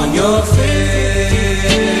face? On your face.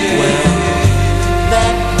 Well,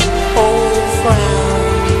 that old frown,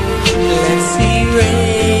 let's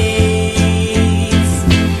erase.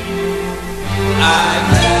 I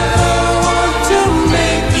never want to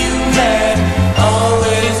make you mad,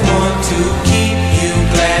 always want to keep you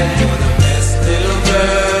glad. You're the best little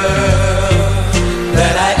girl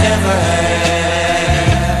that I ever had.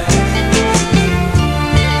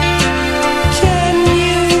 Can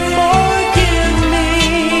you forgive me?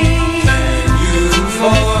 Can you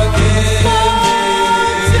forgive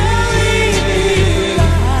me?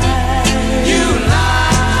 You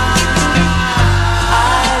lied.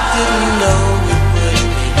 I didn't know it would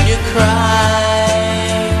make you cry.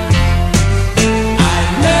 I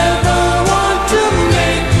never want to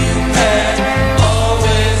make you mad,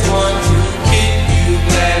 always want to keep you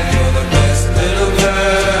glad. You're the best little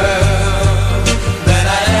girl that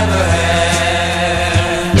I ever had.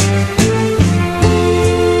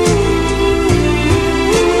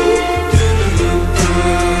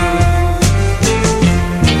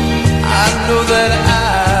 I know that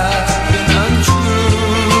I've been untrue.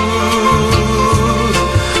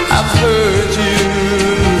 I've hurt you.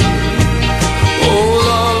 Oh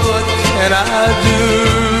Lord, what can I do?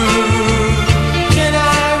 Can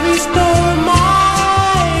I restore my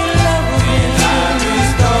love again? Can I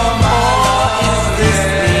restore my love again?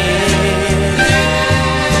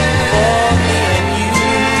 For me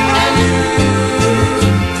and you.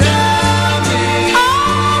 Tell me,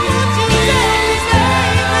 won't you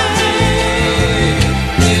tell me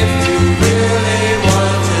if you really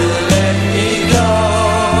want to let me go?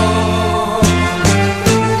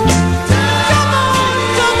 Come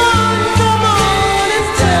on, and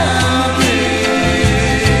tell me.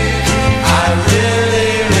 I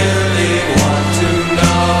really, really want to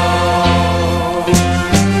know.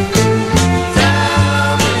 Tell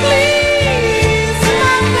me, please,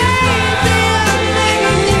 my baby, I'm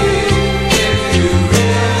begging you, if you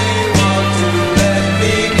really want to let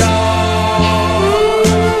me go.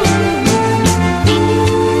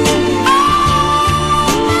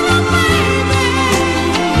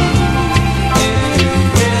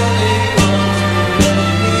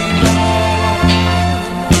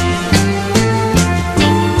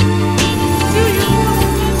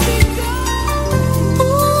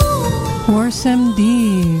 Horse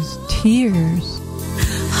MD's Tears.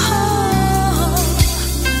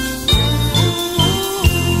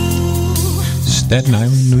 Staten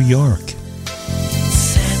Island, New York.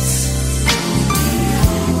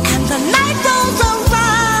 And the night goes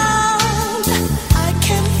around, I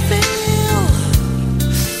can feel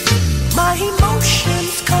my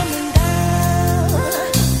emotions coming down.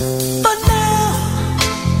 But now,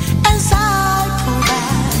 as I pull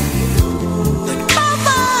back the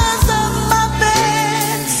covers of my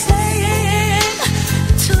bed, saying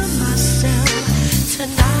to myself,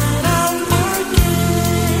 tonight I'll forget.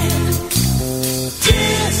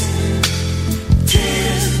 Tears,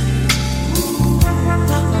 tears,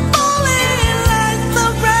 falling like the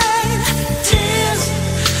rain. Tears,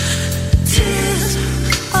 tears,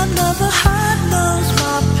 another heart knows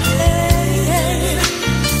my pain.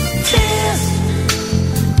 Tears,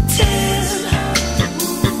 tears,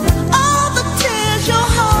 all the tears your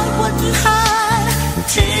heart wouldn't hide.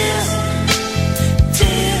 Tears,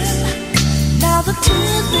 tears, now the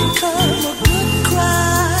tears become a good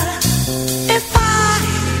cry. If I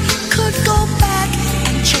could go back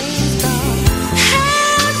and change the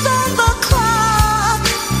hands on the clock,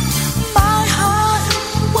 my heart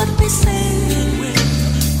would be singing when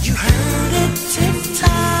you heard it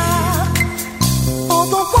tick-tock. Oh,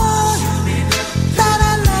 the one that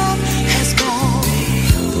I love has gone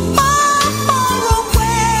far, far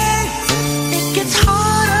away. It gets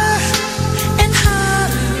harder and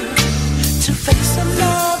harder to face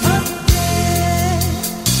another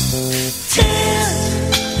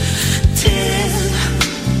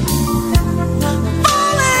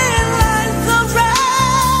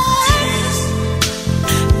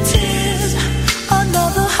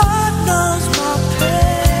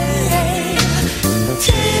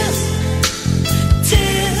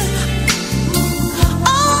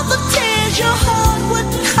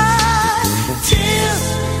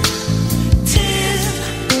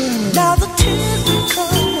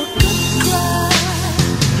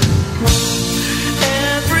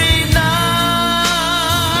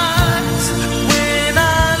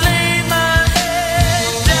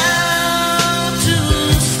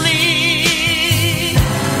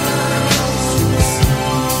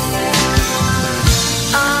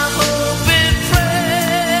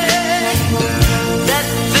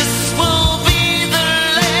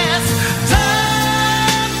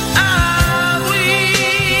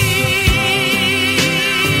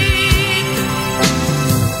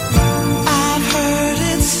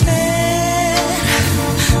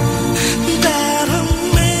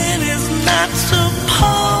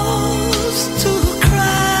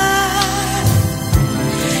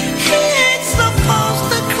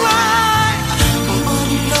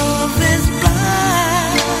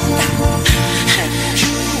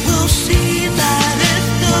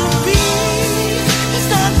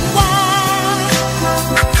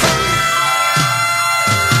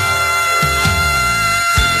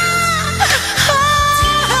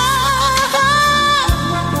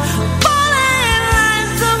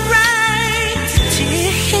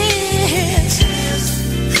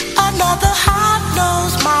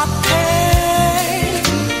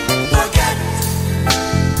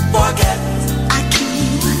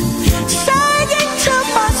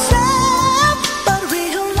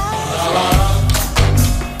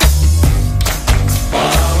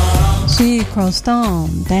Steve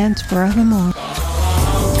Croston, Dance Forevermore.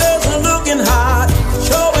 Girls are looking hot,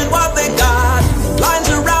 showing what they got. Lines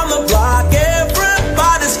around the block,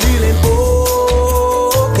 everybody's feeling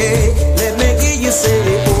okay. Let me hear you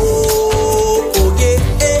say, oh yeah,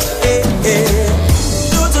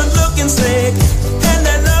 Dudes are looking sick, and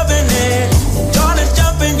they're loving it. John is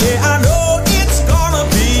jumping, yeah, I know it's gonna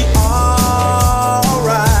be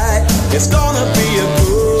alright. It's gonna be a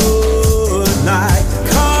good night.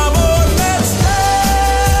 Come on, let's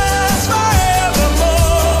dance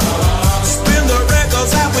forevermore. Spin the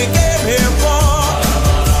records that we came here for.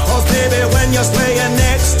 'Cause baby, when you're swaying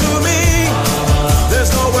next to me,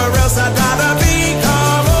 there's nowhere else I'd rather be.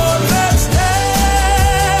 Come on, let's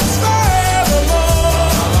dance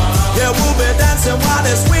forevermore. Yeah, we'll be dancing while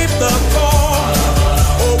they sweep the floor.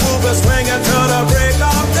 Oh, we'll be swinging till the break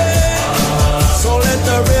of day. So let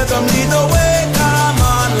the rhythm lead the way. Come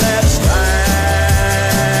on, let's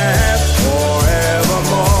dance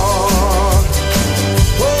forevermore.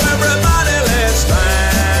 Oh, everybody, let's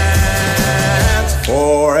dance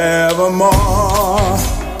forevermore.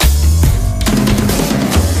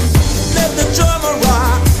 Let the drummer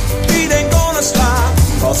rock, beat ain't gonna stop.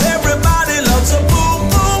 'Cause everybody loves a boom,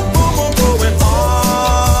 boom, boom, boom, going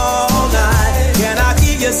all night. Can I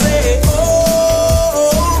hear you say,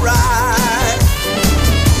 alright?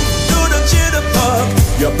 Do the jitterbug,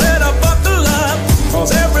 you better buckle up.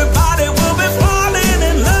 'Cause everybody will be falling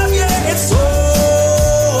in love, yeah, it's so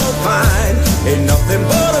fine. Ain't nothing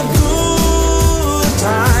but a good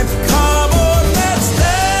time. Come on, let's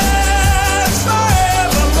dance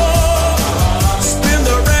forevermore. Spin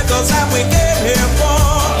the records that we came here for.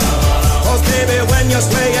 'Cause baby, when you're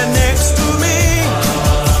swaying next to me,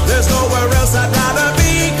 there's nowhere else I'd rather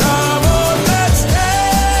be. Come on, let's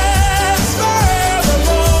dance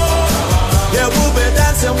forevermore. Yeah, we'll be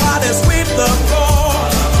dancing while they sweep the floor.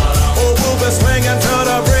 Oh, we'll be swinging till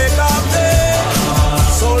the break of day.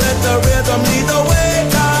 So let the rhythm lead the way.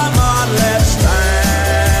 Come on, let's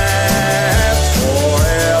dance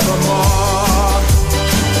forevermore.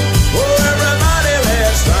 Oh, everybody,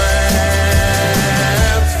 let's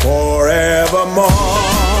dance forevermore.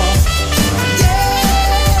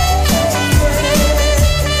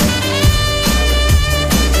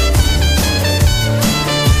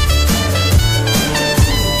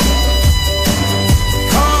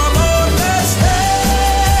 Come on, let's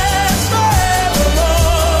dance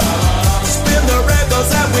forevermore. Spin the records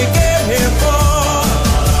that we came here for.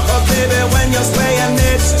 'Cause baby, when you're swaying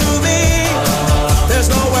next to me, there's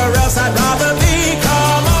nowhere else I'd rather be.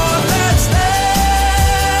 Come on, let's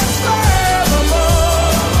dance forevermore.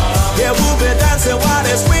 Yeah, we'll be dancing while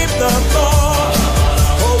they sweep the floor.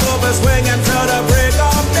 Oh, we'll be swinging till the break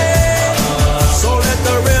of day. So let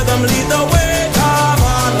the rhythm lead the way. Come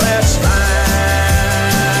on, let's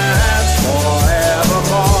dance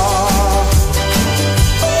forevermore.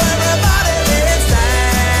 Oh, everybody, let's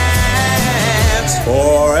dance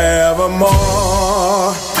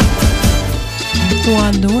forevermore.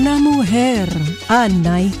 Cuando una mujer,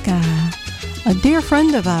 Anaika, a dear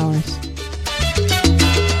friend of ours.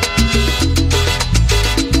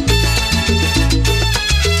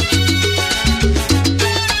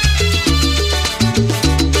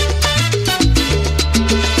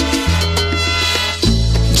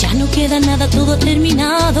 Ya no queda nada, todo ha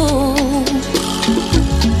terminado.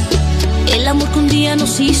 El amor que un día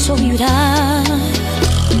nos hizo vibrar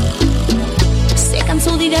se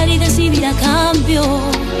cansó de dar y recibir a cambio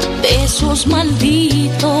besos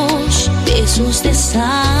malditos, besos de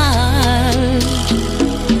sal.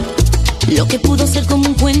 Lo que pudo ser como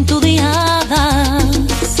un cuento de hadas,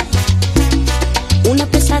 una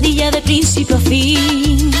pesadilla de principio a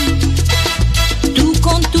fin. Tú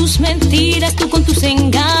con tus mentiras, tú con tus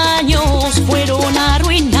engaños, fueron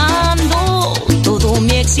arruinando todo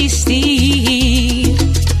mi existir.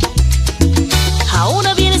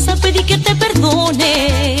 Ahora vienes a pedir que te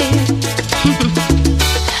perdone,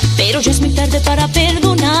 pero ya es muy tarde para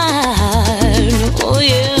perdonar. Oh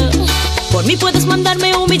yeah. Por mí puedes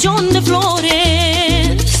mandarme 1,000,000 de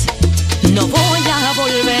flores, no voy a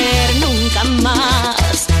volver nunca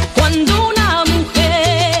más. Cuando una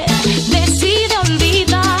mujer decide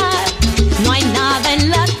olvidar, no hay nada en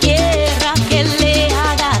la tierra que le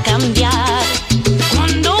haga cambiar.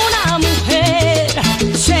 Cuando una mujer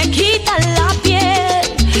se quita la piel,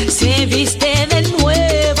 se viste de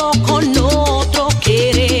nuevo con otro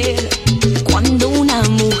querer. Cuando una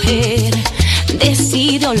mujer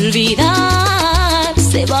decide olvidar,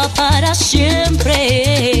 se va para siempre.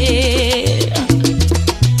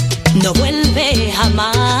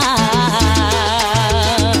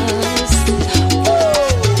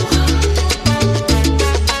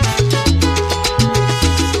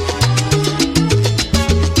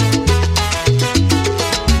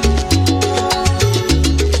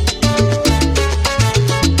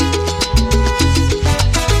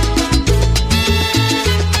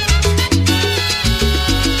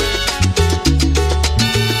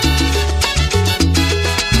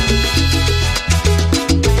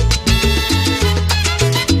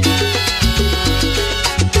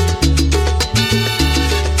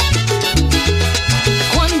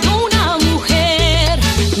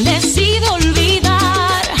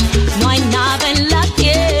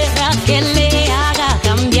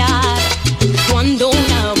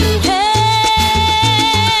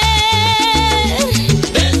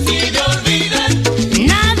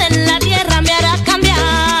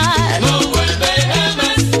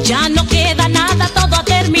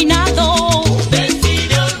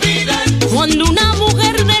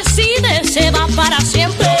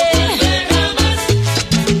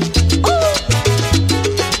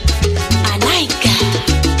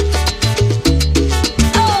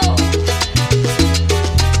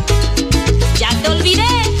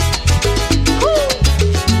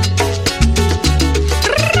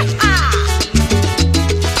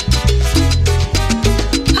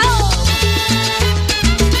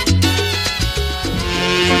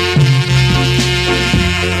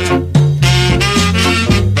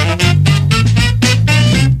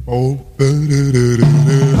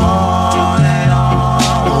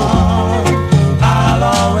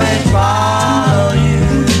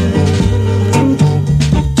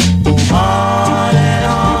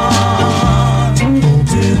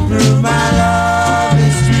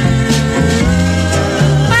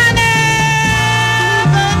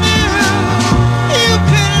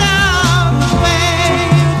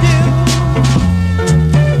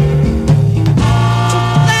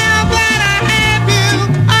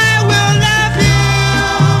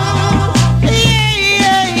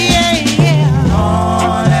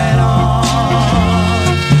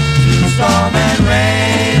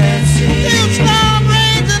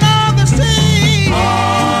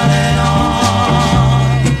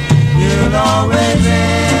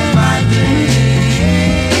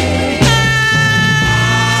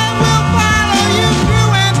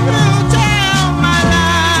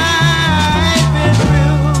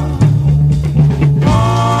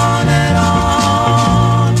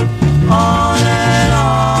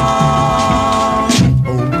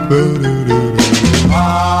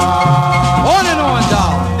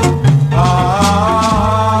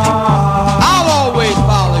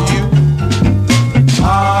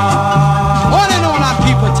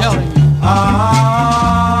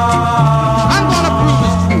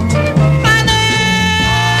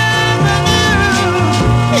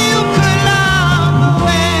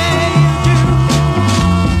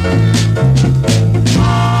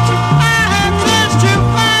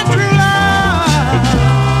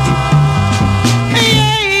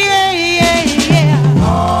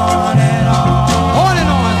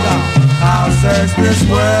 search this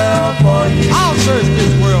world for you. I'll search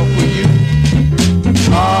this world for you.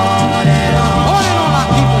 On and on. On and on, I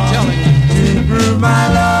keep on telling you. To prove my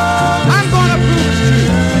love. I'm gonna prove it to you.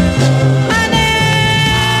 I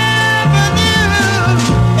never knew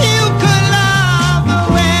you could love the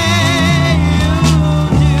way you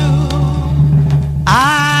do. I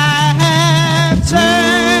have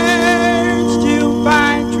searched to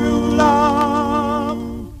find true love,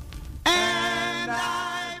 and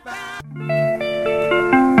I found.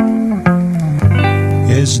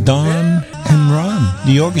 Here's Don and Ron,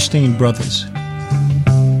 the Augustine brothers.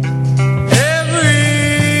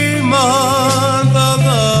 Every month of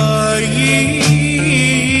the year,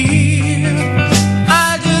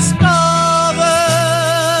 I discover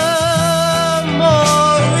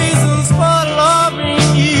more reasons for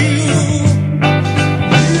loving you.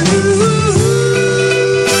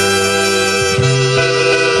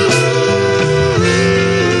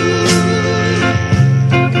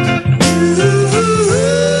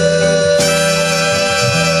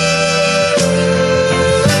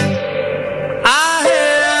 I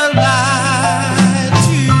have lied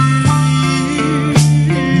to you,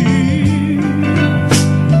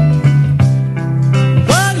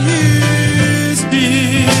 but you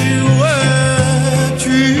still were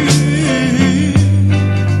true.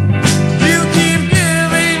 You keep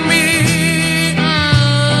giving me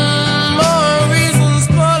more reasons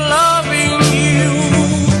for loving you.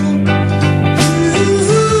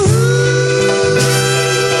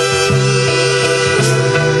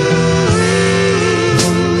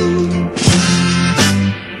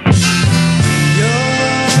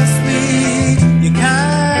 You're sweet, you're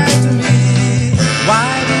kind to me. Why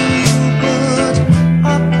do you put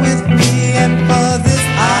up with me? And for this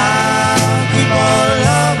I'll keep on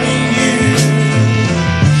loving you.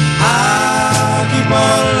 I'll keep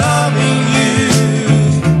on loving you.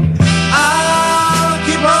 I'll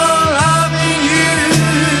keep on loving you.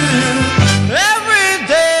 Every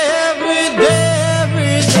day, every day,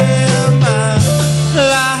 every day of my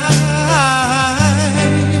life.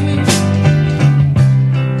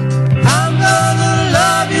 I'm gonna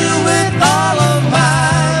love you with all of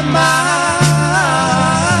my might.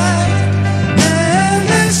 And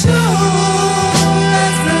as sure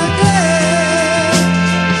as the day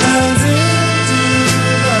turns into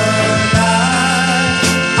the night,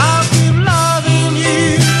 I'll keep loving you.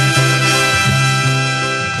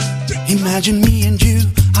 Imagine me and you,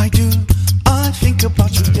 I do. I think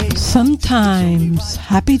about you days. Sometimes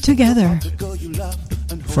happy together.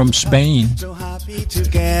 From Spain. So happy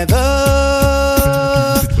together.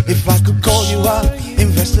 If I could call you up,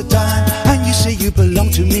 invest the time, and you say you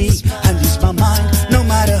belong to me, and ease my mind, no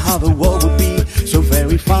matter how the world would be, so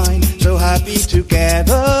very fine, so happy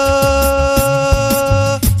together.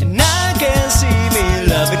 And I can see me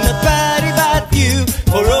loving nobody but you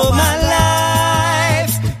for all my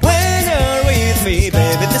life. When you're with me,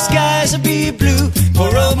 baby, the skies will be blue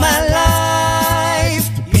for all my life.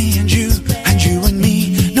 Me and you and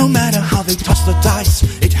me, no matter how they toss the dice,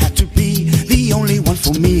 it had to be. The only one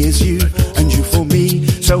for me is you, and you for me,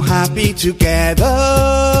 so happy together.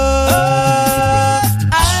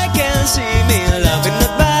 I can see me loving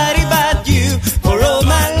nobody but you for all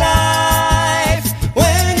my life.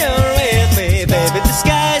 When you're with me, baby, the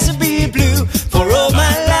skies will be blue for all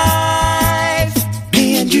my life. Me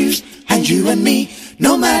and you and me,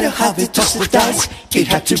 no matter how they toss the dice, it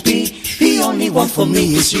had to be. The only one for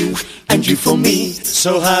me is you, and you for me,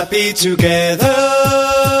 so happy together.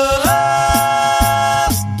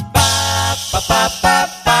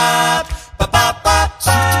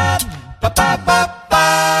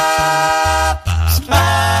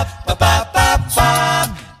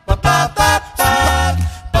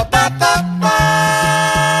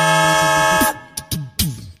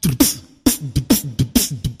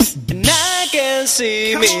 And I can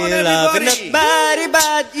see me loving nobody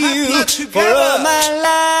but you for all my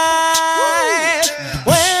life.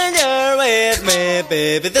 When you're with me,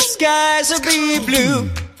 baby, the skies will be blue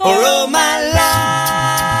for all my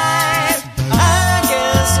life. I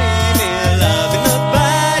can see me loving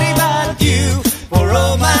nobody but you for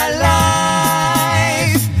all my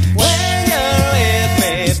life. When you're with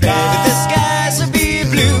me, baby, the skies will be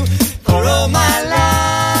blue for all my life.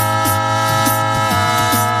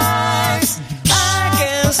 I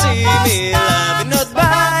can see me loving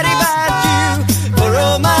nobody but you for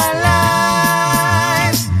all my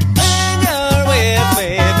life. When you're with me,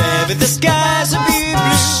 baby, the skies will be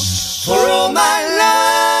blue for all my life.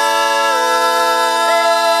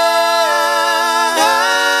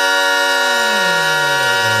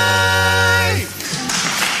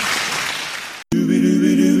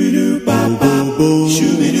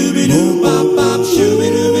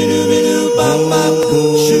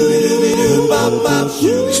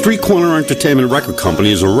 Corner Entertainment Record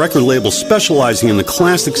Company is a record label specializing in the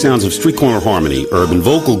classic sounds of street corner harmony, urban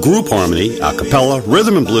vocal, group harmony, a cappella,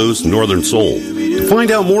 rhythm and blues, northern soul. To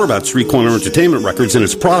find out more about Street Corner Entertainment Records and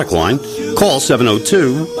its product line, call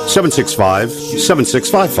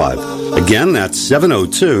 702-765-7655. Again, that's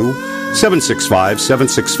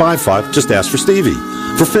 702-765-7655. Just ask for Stevie.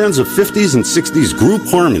 For fans of 50s and 60s group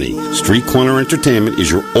harmony, Street Corner Entertainment is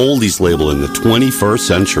your oldies label in the 21st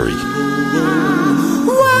century.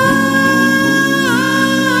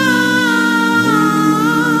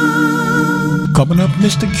 Coming up,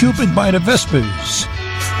 Mr. Cupid by the Vespers.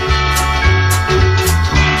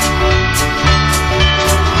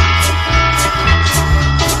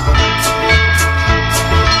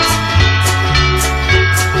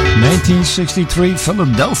 (1963)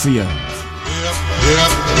 Philadelphia.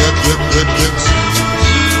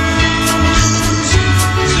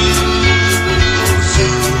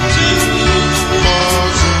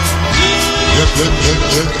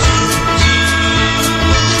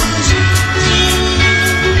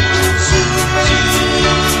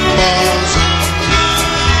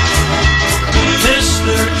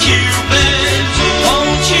 Mr. Cupid,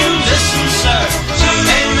 won't you listen, sir?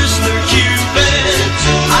 Hey, Mr. Cupid,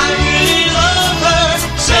 I really love her.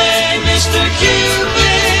 Say, Mr.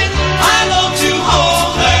 Cupid, I love to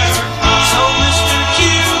hold her. So, Mr.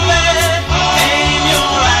 Cupid, aim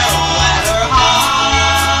your arrow at her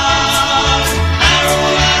heart. Arrow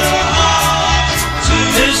at her heart.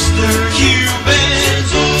 Mr. Cupid,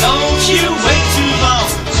 don't you wait too long.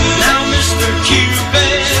 Now, Mr.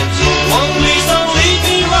 Cupid, won't please don't leave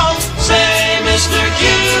me wrong. Say, Mr.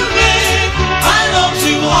 Cupid, I love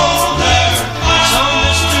to hold her. So,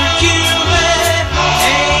 Mr. Cupid,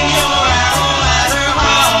 aim your arrow at her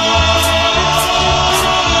heart.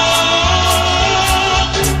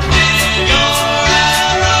 Aim your arrow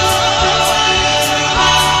at her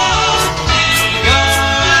heart. Aim your arrow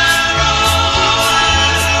at her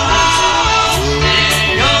heart. Aim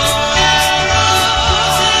your arrow at her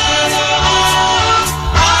heart.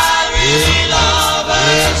 I really love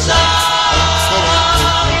her so.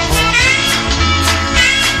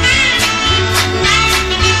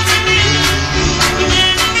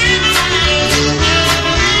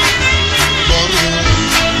 Aim your arrow at her heart.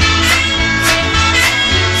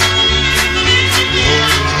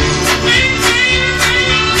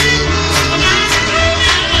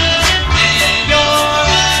 Aim your arrow at her heart. Aim your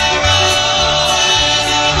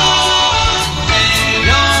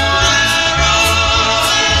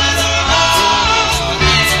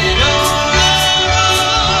arrow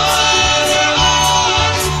at her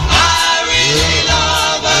heart. I really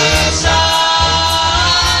love her so.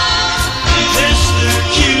 Mr.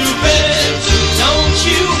 Cupid, don't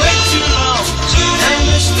you wait too long. Now,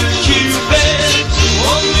 Mr. Cupid,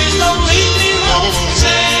 won't please don't leave me wrong.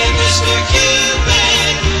 Say, Mr.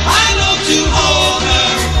 Cupid, I love to hold her.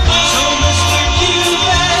 So, Mr.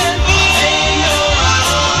 Cupid, aim your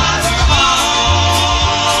arrow at her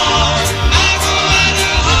heart. Arrow at her heart.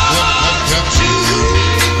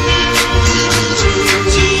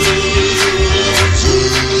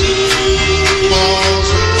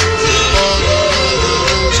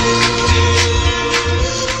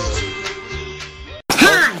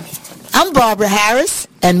 Hi, I'm Barbara Harris,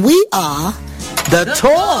 and we are The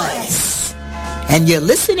Toys. And you're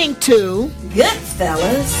listening to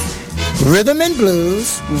Goodfellas Rhythm and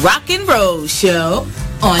Blues Rock and Roll Show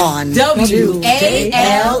on WALX.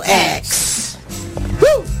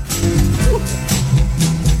 Woo!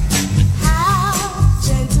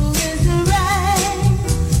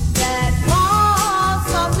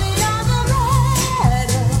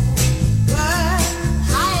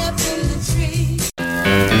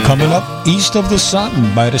 Coming up, East of the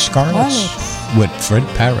Sun by the Scarlets with Fred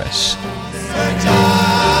Paris.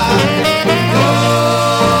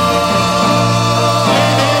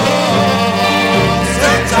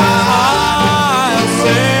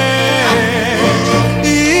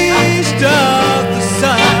 East of the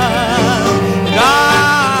sun, I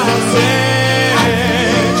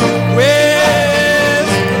said,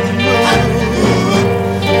 west of the moon,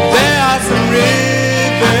 there are some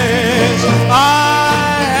rivers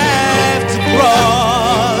I have to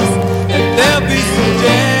cross, and there'll be some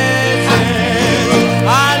deserts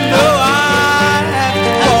I know I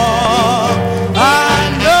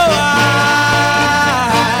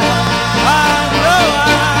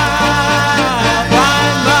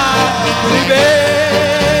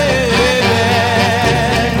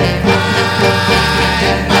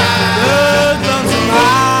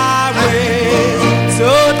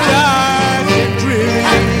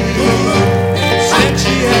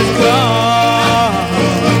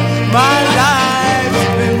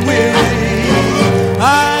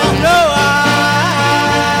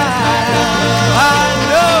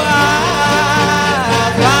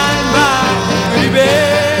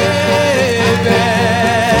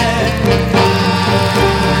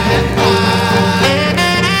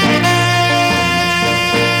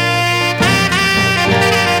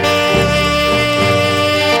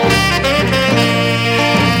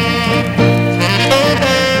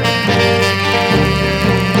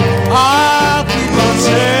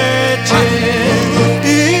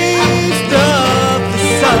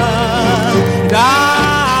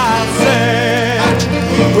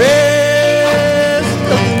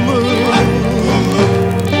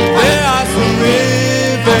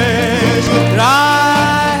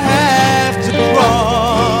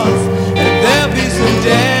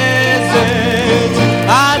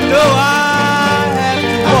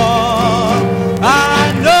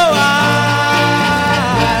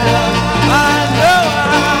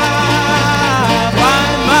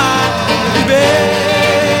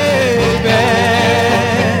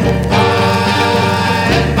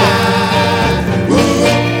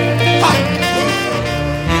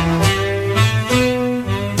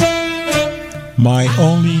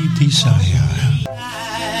desire.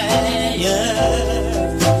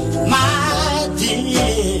 My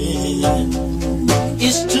dear,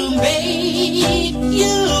 is to make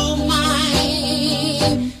you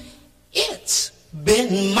mine. It's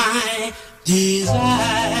been my desire,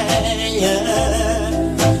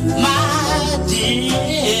 my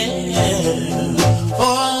dear,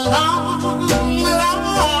 for a long,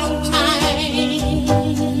 long time.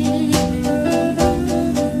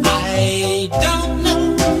 I don't know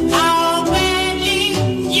how badly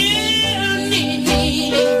you need me.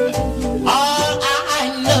 All I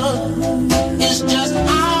know is just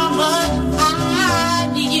how much I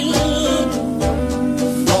need you.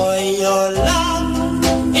 For your love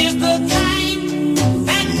is the kind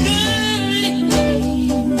and good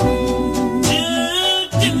to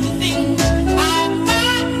do things I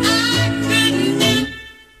thought I couldn't do.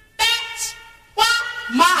 That's what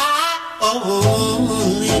my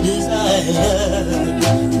only desire,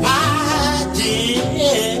 my dear,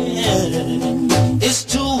 is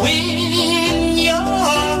to win your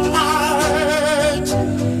heart.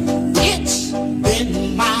 It's been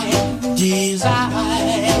my desire,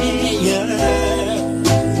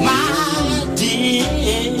 my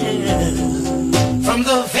dear, from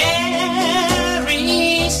the very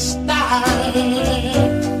start.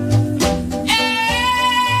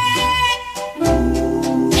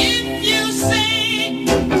 If you say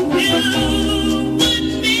you would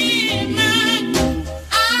be mine,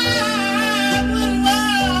 I would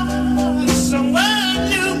want someone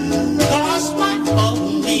new. 'Cause my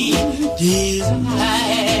only desire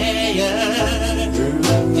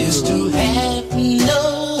is to have no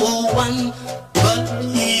one but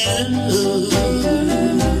you.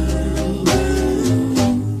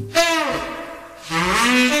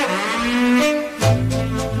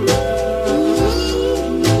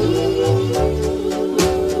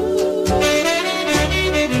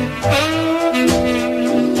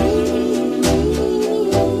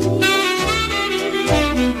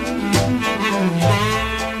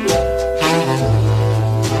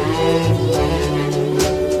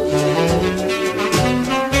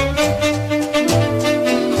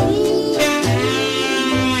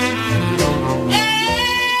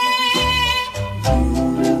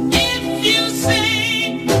 If you say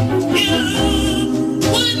you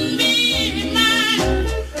wouldn't be mine,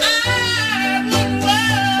 I would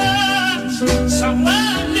want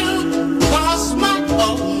someone new. 'Cause my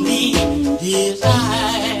only desire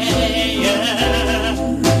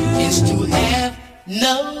is to have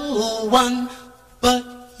no one but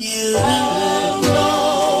you.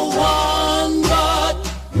 No one but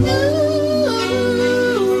you.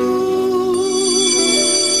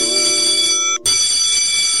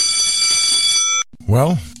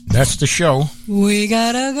 Well, that's the show. We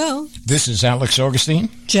gotta go. This is Alex Augustine.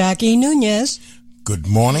 Jackie Nunez. Good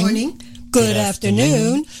morning. Good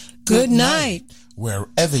afternoon. Good night.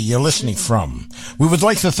 Wherever you're listening from. We would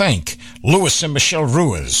like to thank Louis and Michelle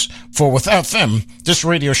Ruiz, for without them, this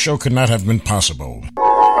radio show could not have been possible.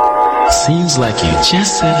 Seems like you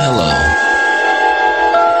just said hello.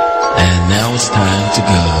 And now it's time to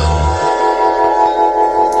go.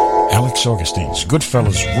 Alex Augustine's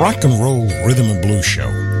Goodfellas Rock and Roll Rhythm and Blues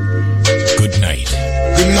Show. Good night.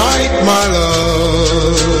 Good night, my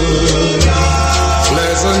love.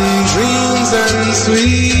 Pleasant dreams and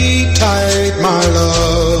sleep tight, my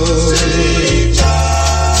love.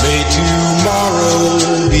 May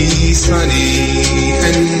tomorrow be sunny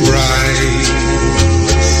and bright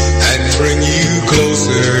and bring you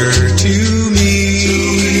closer to me.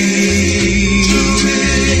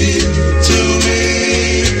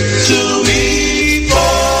 To me,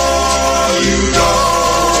 for you know,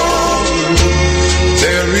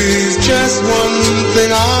 there is just one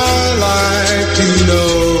thing I